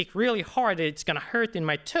if I kick really hard, it's gonna hurt in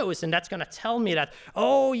my toes, and that's gonna tell me that,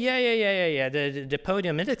 oh yeah, the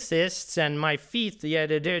podium, it exists, and my feet, yeah,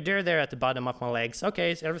 they're there at the bottom of my legs.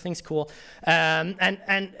 Okay, so everything's cool,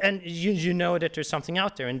 and you know that there's something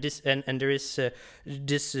out there, and there is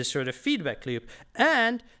this sort of feedback loop,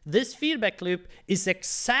 and this feedback loop is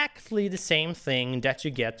exactly the same thing that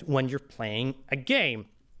you get when you're playing a game.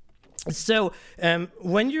 So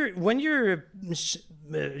when you're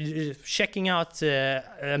checking out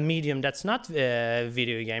a medium that's not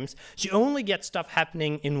video games, you only get stuff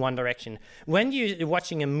happening in one direction. When you're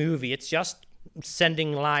watching a movie, it's just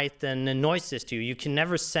sending light and noises to you. You can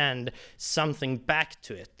never send something back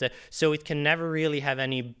to it, so it can never really have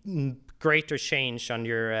any greater change on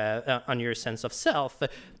your sense of self.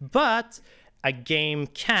 But a game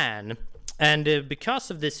can. And because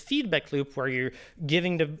of this feedback loop where you're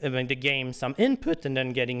giving the game some input and then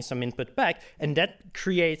getting some input back, and that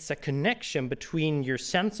creates a connection between your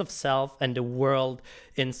sense of self and the world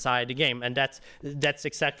inside the game. And that's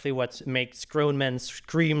exactly what makes grown men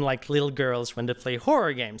scream like little girls when they play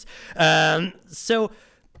horror games. So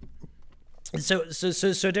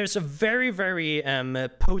there's a very, very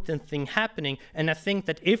potent thing happening. And I think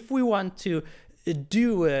that if we want to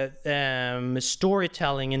do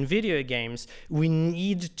storytelling in video games, we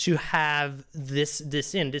need to have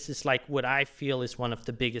this in. This is like what I feel is one of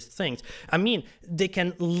the biggest things. I mean, they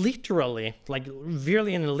can literally, like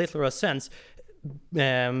really in a literal sense,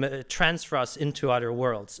 transfer us into other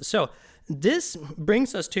worlds. So this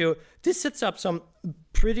brings us to, this sets up some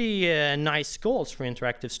pretty nice goals for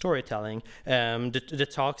interactive storytelling, the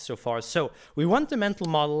talk so far. So we want the mental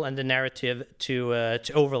model and the narrative to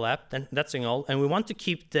overlap, and that's a goal. And we want to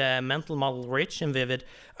keep the mental model rich and vivid,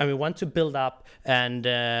 and we want to build up and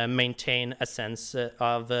maintain a sense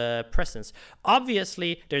of presence.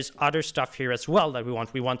 Obviously, there's other stuff here as well that we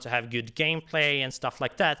want. We want to have good gameplay and stuff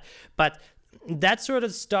like that, but that sort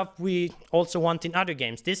of stuff we also want in other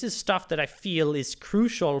games. This is stuff that I feel is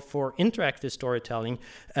crucial for interactive storytelling,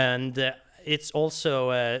 and it's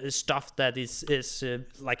also stuff that is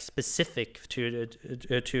like specific to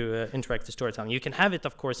interactive storytelling. You can have it,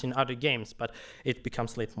 of course, in other games, but it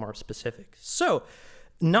becomes a little more specific. So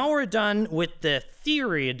now we're done with the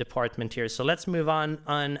theory department here. So let's move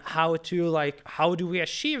on how do we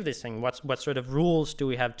achieve this thing? What sort of rules do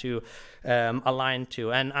we have to align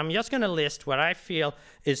to? And I'm just going to list what I feel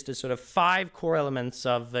is the sort of 5 core elements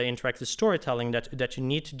of interactive storytelling that you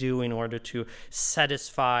need to do in order to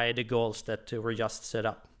satisfy the goals that were just set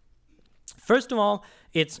up. First of all,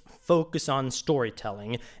 it's focus on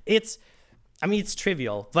storytelling. I mean, it's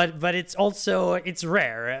trivial, but it's also, it's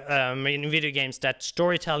rare in video games that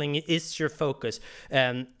storytelling is your focus.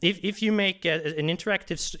 If you make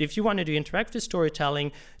if you want to do interactive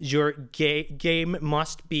storytelling, your game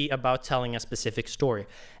must be about telling a specific story.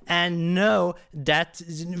 And no,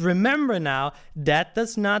 remember now, that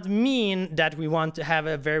does not mean that we want to have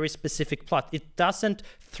a very specific plot. It doesn't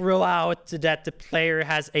throw out that the player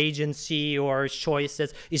has agency or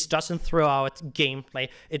choices. It doesn't throw out gameplay.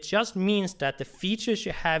 It just means that the features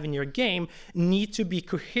you have in your game need to be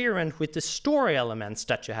coherent with the story elements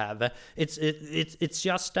that you have. It's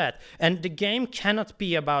just that. And the game cannot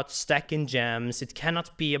be about stacking gems. It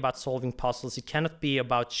cannot be about solving puzzles. It cannot be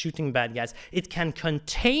about shooting bad guys. It can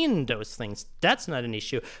contain those things. That's not an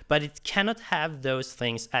issue, but it cannot have those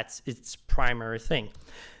things as its primary thing.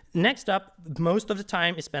 Next up, most of the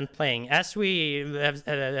time is spent playing. As we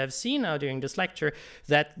have seen now during this lecture,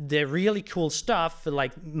 that the really cool stuff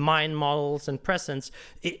like mind models and presence,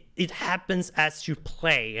 it happens as you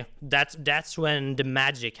play. That's when the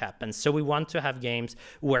magic happens. So we want to have games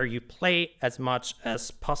where you play as much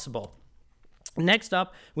as possible. Next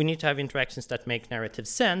up, we need to have interactions that make narrative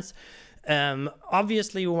sense.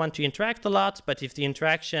 Obviously, we want to interact a lot, but if the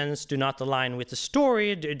interactions do not align with the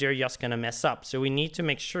story, they're just going to mess up. So we need to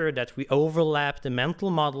make sure that we overlap the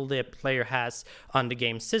mental model the player has on the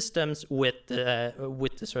game systems with the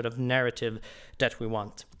sort of narrative that we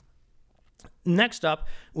want. Next up,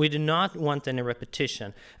 we do not want any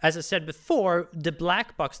repetition. As I said before, the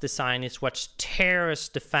black box design is what tears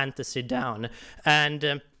the fantasy down.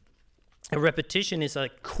 And a repetition is a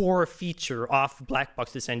core feature of black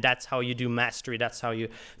box design. That's how you do mastery. That's how you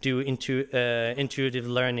do intuitive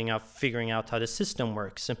learning of figuring out how the system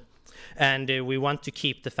works. And we want to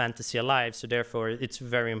keep the fantasy alive, so therefore it's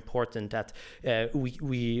very important that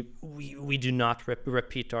we do not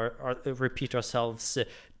repeat ourselves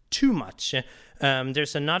too much.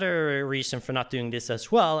 There's another reason for not doing this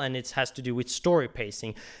as well, and it has to do with story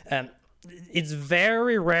pacing. it's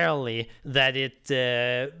very rarely that it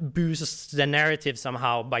boosts the narrative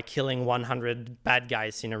somehow by killing 100 bad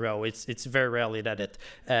guys in a row. It's very rarely that it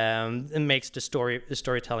makes the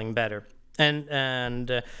storytelling better.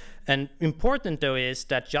 And important though is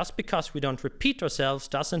that just because we don't repeat ourselves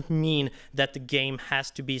doesn't mean that the game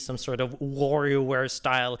has to be some sort of WarioWare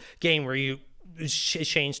style game where you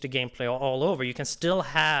change the gameplay all over. You can still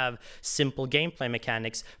have simple gameplay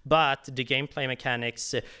mechanics, but the gameplay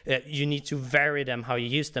mechanics, you need to vary them, how you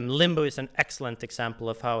use them. Limbo is an excellent example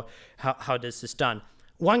of how this is done.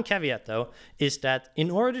 One caveat though is that in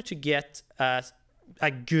order to get a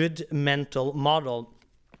good mental model,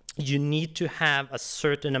 you need to have a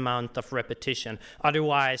certain amount of repetition.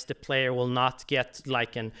 Otherwise, the player will not get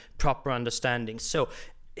like a proper understanding. So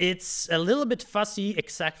it's a little bit fuzzy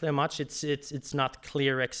exactly how much. It's not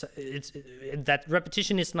clear. That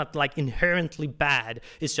repetition is not like inherently bad.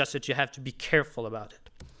 It's just that you have to be careful about it.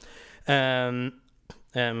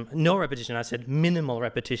 No repetition. I said minimal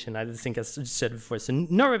repetition. I think I said before. So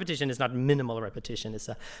no repetition is not minimal repetition. It's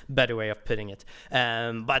a better way of putting it.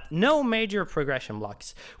 But no major progression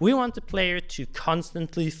blocks. We want the player to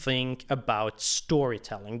constantly think about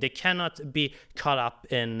storytelling. They cannot be caught up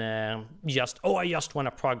in I just want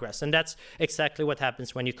to progress. And that's exactly what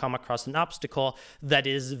happens when you come across an obstacle that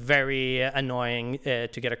is very annoying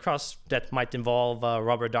to get across. That might involve a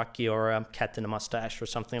rubber ducky or a cat in a mustache or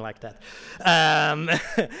something like that.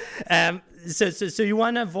 So you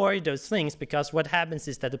want to avoid those things, because what happens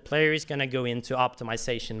is that the player is going to go into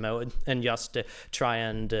optimization mode and just try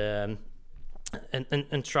and you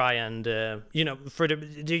know,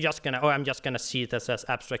 they're just gonna, I'm just gonna see it as an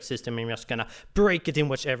abstract system. I'm just gonna break it in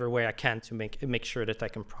whichever way I can to make sure that I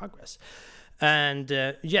can progress. And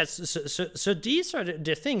yes, so these are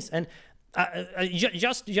the things. And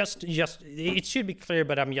just it should be clear,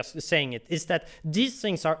 but I'm just saying it, is that these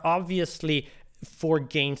things are obviously for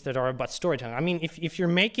games that are about storytelling. I mean, if you're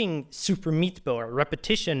making Super Meat Boy,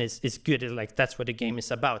 repetition is good. Like, that's what the game is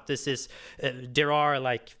about. This is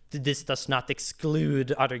this does not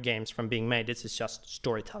exclude other games from being made. This is just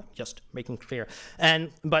storytelling, just making clear. And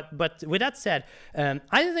but with that said,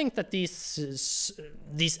 I think that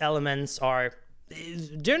these elements are,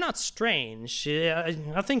 they're not strange. I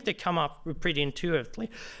think they come up pretty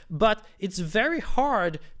intuitively, but it's very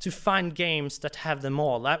hard to find games that have them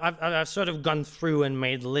all. I've sort of gone through and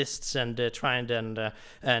made lists and tried and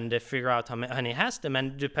figure out how many has them,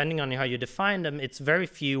 and depending on how you define them, it's very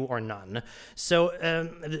few or none. So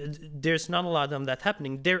there's not a lot of them that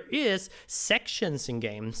happening. There is sections in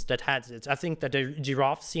games that has it. I think that the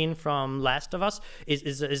giraffe scene from Last of Us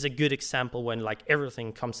is a good example when like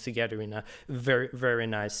everything comes together in a very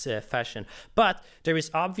nice fashion. But there is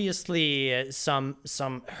obviously some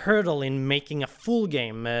hurdle in making a full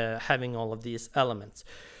game having all of these elements.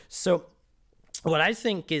 So what I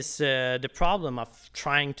think is the problem of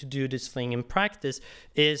trying to do this thing in practice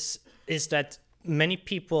is that many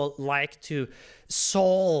people like to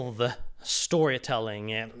solve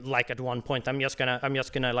storytelling, like at one point I'm just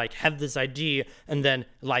gonna like have this idea, and then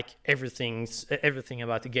like everything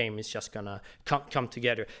about the game is just gonna come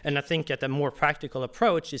together. And I think that a more practical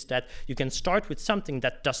approach is that you can start with something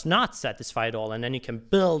that does not satisfy it all, and then you can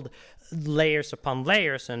build layers upon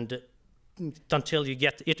layers, and until you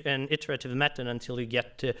get an iterative method until you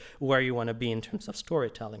get to where you want to be in terms of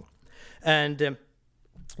storytelling. And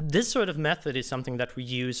this sort of method is something that we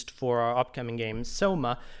used for our upcoming game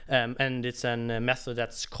Soma, and it's a method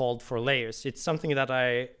that's called for layers. It's something that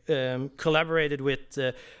I collaborated with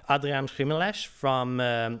Adrian Schimelesch from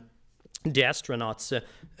The Astronauts.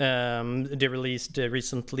 They released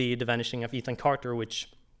recently The Vanishing of Ethan Carter, which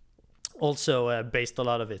also based a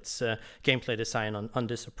lot of its gameplay design on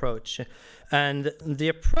this approach. And the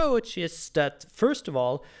approach is that, first of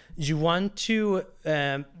all, you want to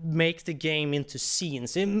make the game into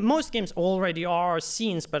scenes. Most games already are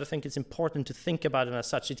scenes, but I think it's important to think about it as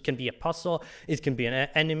such. It can be a puzzle, it can be an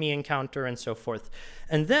enemy encounter, and so forth.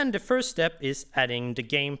 And then the first step is adding the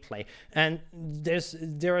gameplay. And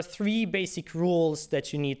there are three basic rules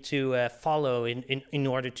that you need to follow in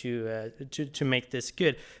order to make this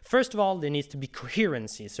good. First of all, there needs to be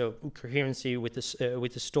coherency. So coherency with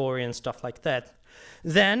the story and stuff like that.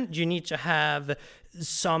 Then you need to have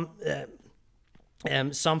some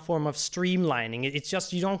form of streamlining. It's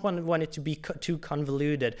just, you don't want it to be too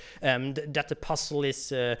convoluted. That the puzzle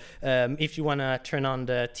is, if you want to turn on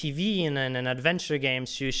the TV in an adventure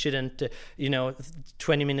games, you shouldn't,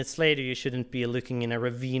 20 minutes later, you shouldn't be looking in a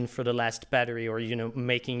ravine for the last battery, or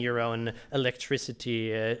making your own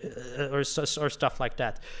electricity or stuff like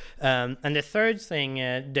that. And the third thing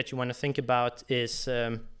that you want to think about is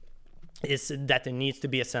is that there needs to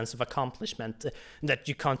be a sense of accomplishment, that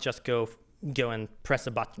you can't just go and press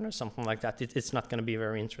a button or something like that. It's not going to be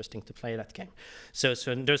very interesting to play that game. So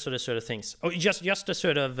those are the sort of things. Oh, just a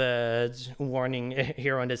sort of warning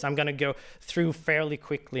here on this. I'm going to go through fairly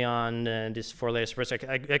quickly on this 4 layers first.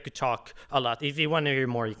 I could talk a lot. If you want to hear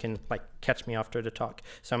more, you can like catch me after the talk.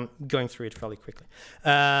 So I'm going through it fairly quickly.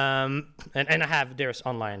 And there's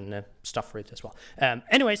online stuff for it as well.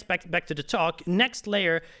 Anyways, back to the talk. Next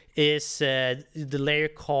layer is the layer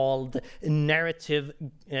called narrative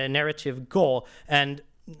goal. And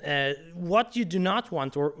what you do not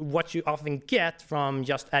want, or what you often get from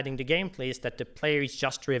just adding the gameplay, is that the player is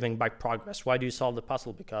just driven by progress. Why do you solve the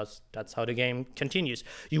puzzle? Because that's how the game continues.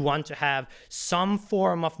 You want to have some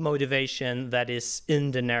form of motivation that is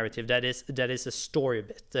in the narrative, that is a story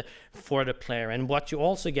bit for the player. And what you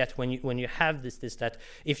also get when you have this is that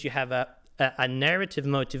if you have a narrative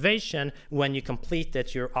motivation, when you complete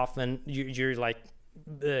it, you're often you're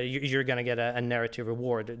gonna get a narrative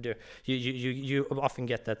reward. You often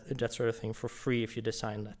get that sort of thing for free if you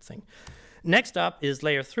design that thing. Next up is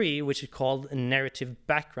layer 3, which is called narrative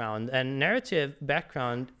background. And narrative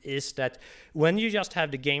background is that when you just have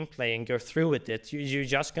the gameplay and go through with it, you're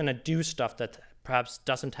just gonna do stuff that perhaps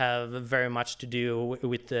doesn't have very much to do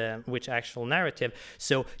with actual narrative.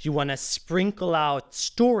 So you want to sprinkle out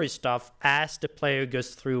story stuff as the player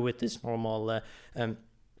goes through with this normal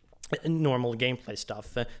gameplay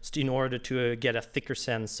stuff in order to get a thicker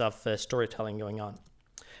sense of storytelling going on.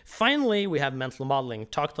 Finally, we have mental modeling.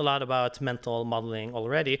 Talked a lot about mental modeling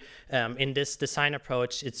already. In this design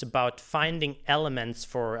approach, it's about finding elements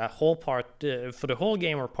for a whole for the whole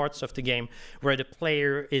game or parts of the game where the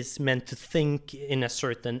player is meant to think in a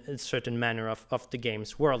certain manner of the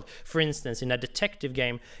game's world. For instance, in a detective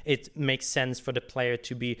game, it makes sense for the player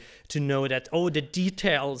to know that, oh, the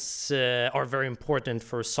details are very important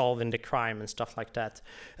for solving the crime and stuff like that.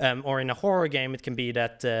 Or in a horror game, it can be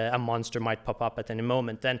that a monster might pop up at any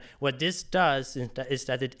moment. And what this does is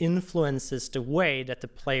that it influences the way that the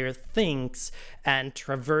player thinks and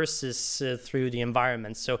traverses through the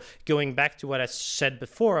environment. So going back to what I said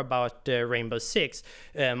before about Rainbow Six,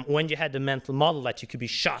 when you had the mental model that you could be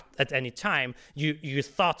shot at any time, you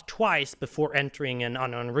thought twice before entering an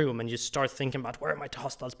unknown room, and you start thinking about where might the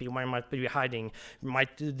hostiles be, where might be hiding,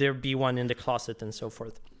 might there be one in the closet, and so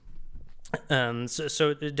forth.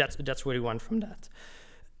 So that's what we want from that.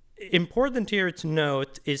 Important here to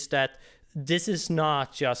note is that this is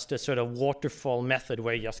not just a sort of waterfall method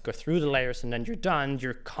where you just go through the layers and then you're done.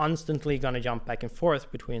 You're constantly going to jump back and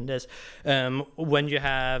forth between this. When you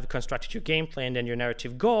have constructed your gameplay and then your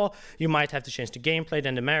narrative goal, you might have to change the gameplay,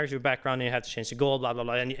 then the narrative background, and you have to change the goal, blah, blah,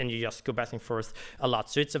 blah, and you just go back and forth a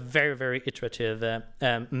lot. So it's a very, very iterative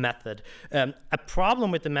method. A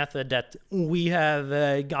problem with the method that we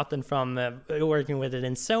have gotten from working with it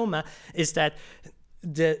in Soma is that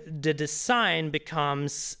the design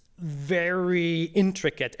becomes very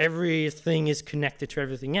intricate. Everything is connected to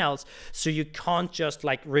everything else, so you can't just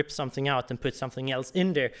like rip something out and put something else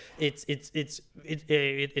in there. It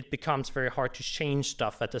becomes very hard to change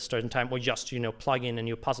stuff at a certain time, or just plug in a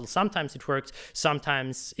new puzzle. Sometimes it works,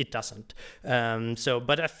 sometimes it doesn't.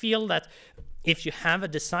 But I feel that if you have a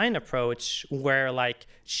design approach where like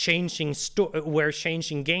changing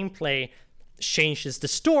gameplay changes the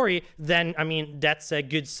story, then I mean that's a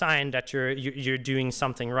good sign that you're doing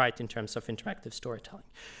something right in terms of interactive storytelling.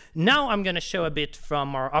 Now I'm going to show a bit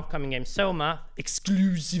from our upcoming game Soma,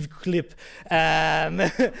 exclusive clip.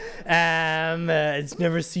 It's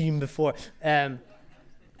never seen before.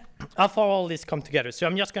 Of how all this come together. So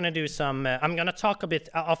I'm just going to do some, I'm going to talk a bit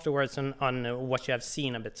afterwards on what you have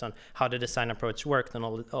seen, a bit on how the design approach worked and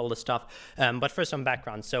all the stuff. But first some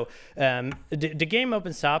background. So the game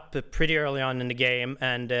opens up pretty early on in the game,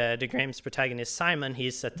 and the game's protagonist Simon,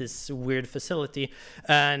 he's at this weird facility,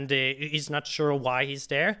 and he's not sure why he's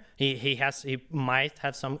there. He might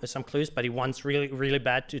have some clues, but he wants really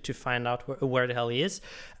bad to find out where the hell he is.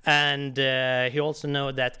 And he also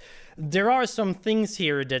knows that there are some things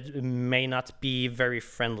here that may not be very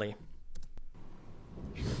friendly.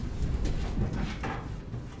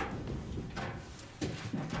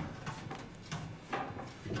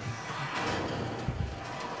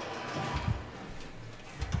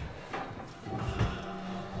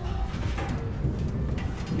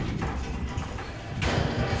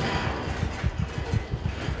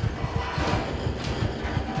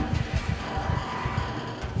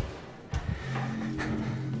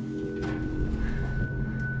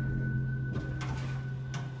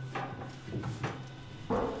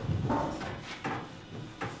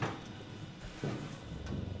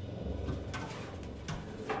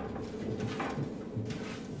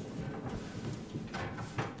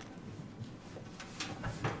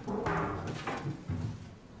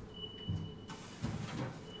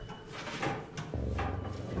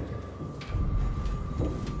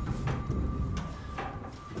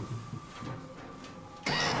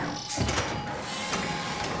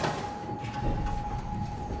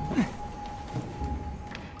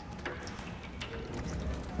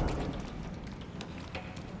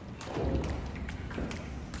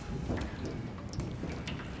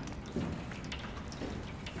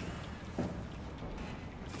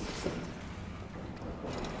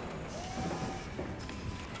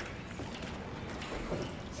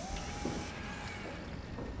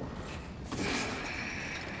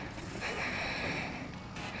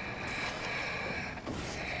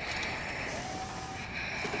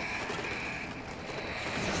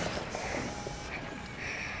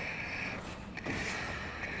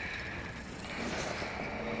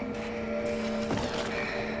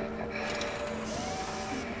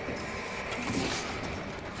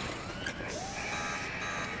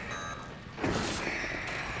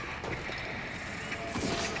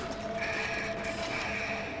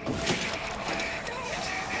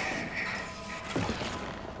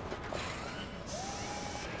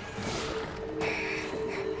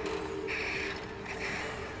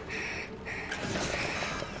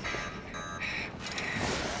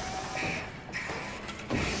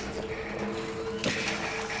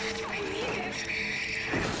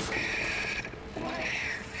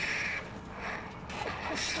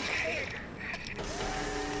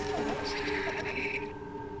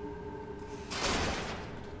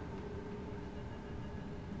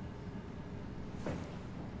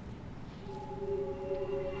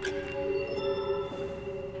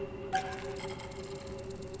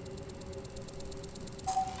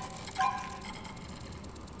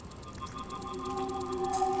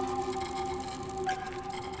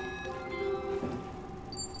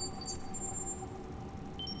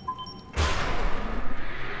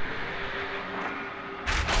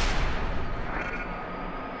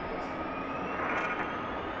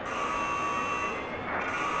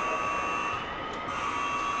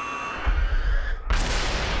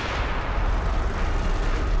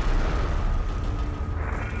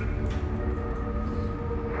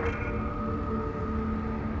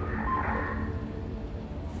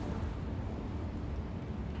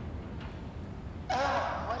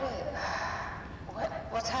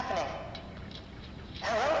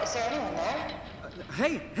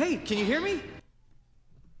 Can you hear me?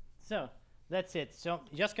 So that's it. So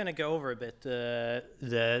just gonna go over a bit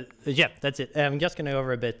that's it. I'm just gonna go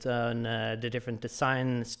over a bit on the different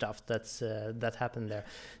design stuff that happened there.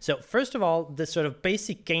 So first of all, the sort of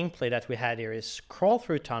basic gameplay that we had here is crawl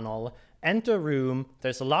through tunnel, enter a room,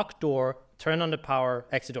 there's a locked door, turn on the power,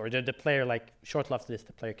 exit door. The player, like, shortly after this,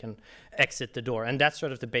 the player can exit the door. And that's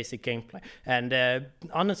sort of the basic gameplay. And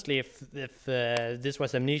honestly, if this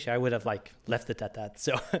was Amnesia, I would have, like, left it at that.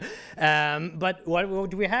 So, but what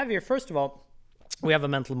do we have here? First of all, we have a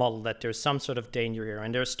mental model that there's some sort of danger here,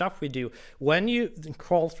 and there's stuff we do when you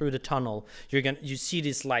crawl through the tunnel. You see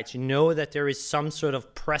these lights. You know that there is some sort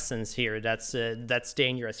of presence here that's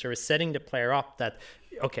dangerous. You're setting the player up that,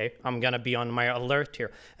 okay, I'm gonna be on my alert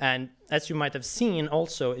here. And as you might have seen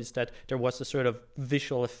also is that there was a sort of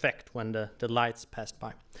visual effect when the lights passed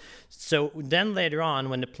by. So then later on,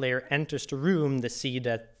 when the player enters the room, they see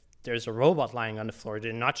that there's a robot lying on the floor.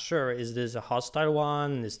 They're not sure, is this a hostile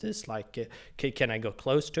one? Is this like, can I go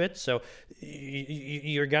close to it? So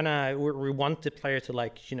we want the player to,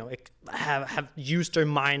 like, you know, have used their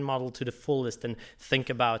mind model to the fullest and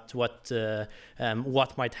think about what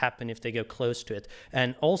might happen if they go close to it.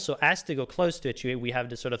 And also, as they go close to it, we have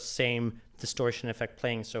the sort of same distortion effect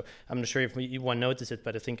playing. So I'm not sure if you want to notice it,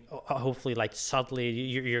 but I think hopefully, like, subtly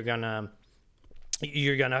you're gonna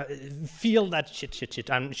feel that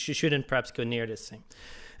shit. I shouldn't perhaps go near this thing.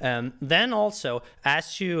 Then also,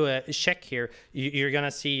 as you check here, you're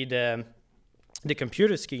gonna see the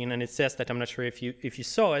computer screen, and it says that, I'm not sure if you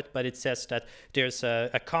saw it, but it says that there's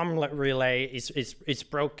a comm relay is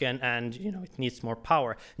broken, and, you know, it needs more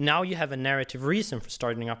power. Now you have a narrative reason for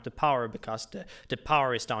starting up the power, because the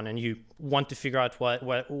power is down, and you want to figure out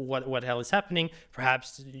what hell is happening.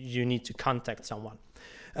 Perhaps you need to contact someone.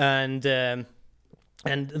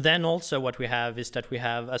 And then also what we have is that we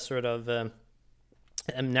have a sort of a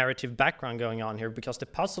narrative background going on here, because the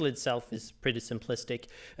puzzle itself is pretty simplistic,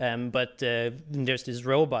 but there's this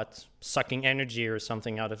robot sucking energy or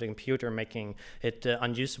something out of the computer, making it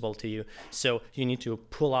unusable to you. So you need to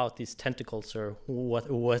pull out these tentacles or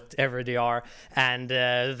whatever they are, and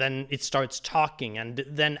then it starts talking, and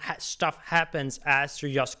then stuff happens as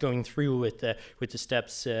you're just going through with the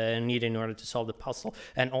steps needed in order to solve the puzzle.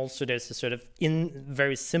 And also there's a sort of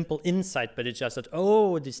very simple insight, but it's just that,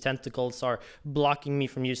 oh, these tentacles are blocking me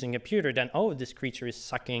from using a computer. Then, oh, this creature is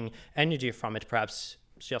sucking energy from it, perhaps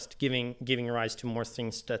just giving rise to more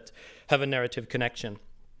things that have a narrative connection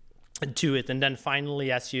to it. And then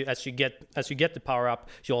finally, as you get the power up,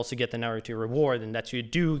 you also get the narrative reward, and that you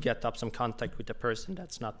do get up some contact with the person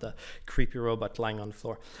that's not the creepy robot lying on the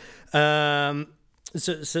floor.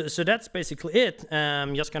 So that's basically it.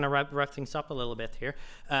 I'm just gonna wrap things up a little bit here.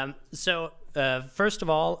 First of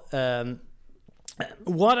all,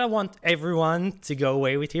 what I want everyone to go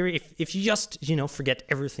away with here, if you just, you know, forget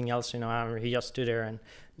everything else, you know, he just stood there and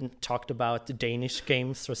talked about the Danish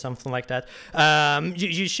games or something like that.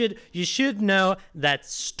 You should know that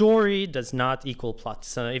story does not equal plot.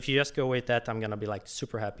 So if you just go with that, I'm gonna be, like,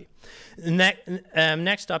 super happy.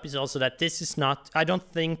 Next up is also that this is not, I don't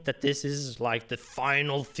think that this is like the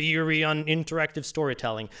final theory on interactive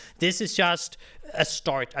storytelling. This is just a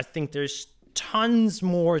start. I think there's tons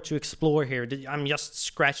more to explore here. I'm just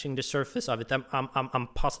scratching the surface of it. I'm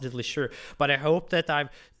positively sure, but I hope that I've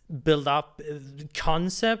built up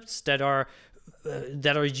concepts that are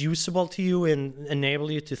usable to you and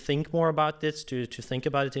enable you to think more about this, to think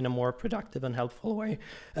about it in a more productive and helpful way.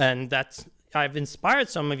 And that's, I've inspired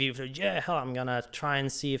some of you to, I'm gonna try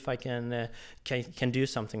and see if I can do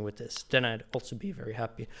something with this. Then I'd also be very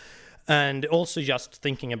happy. And also just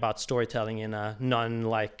thinking about storytelling in a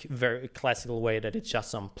very classical way, that it's just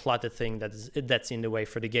some plotted thing that's in the way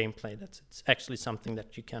for the gameplay. It's actually something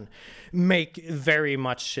that you can make very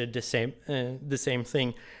much the same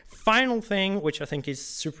thing. Final thing, which I think is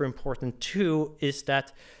super important too, is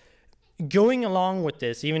that going along with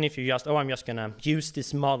this, even if you just, I'm just gonna use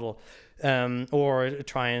this model, or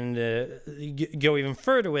try and go even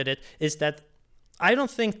further with it, is that I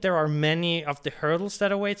don't think there are many of the hurdles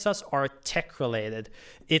that awaits us are tech related.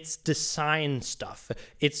 It's design stuff.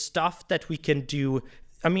 It's stuff that we can do.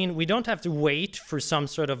 I mean, we don't have to wait for some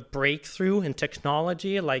sort of breakthrough in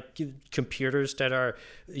technology, like computers that are,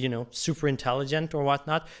 you know, super intelligent or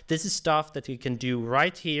whatnot. This is stuff that you can do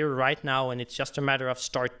right here, right now, and it's just a matter of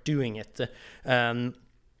start doing it. And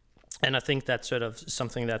I think that's sort of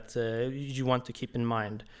something that you want to keep in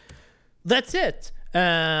mind. That's it.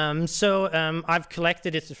 I've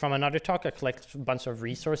collected it from another talk. I collected a bunch of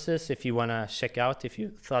resources if you want to check out. If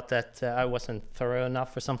you thought that I wasn't thorough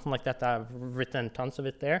enough or something like that, I've written tons of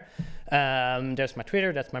it there. There's my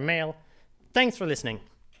Twitter, that's my mail. Thanks for listening.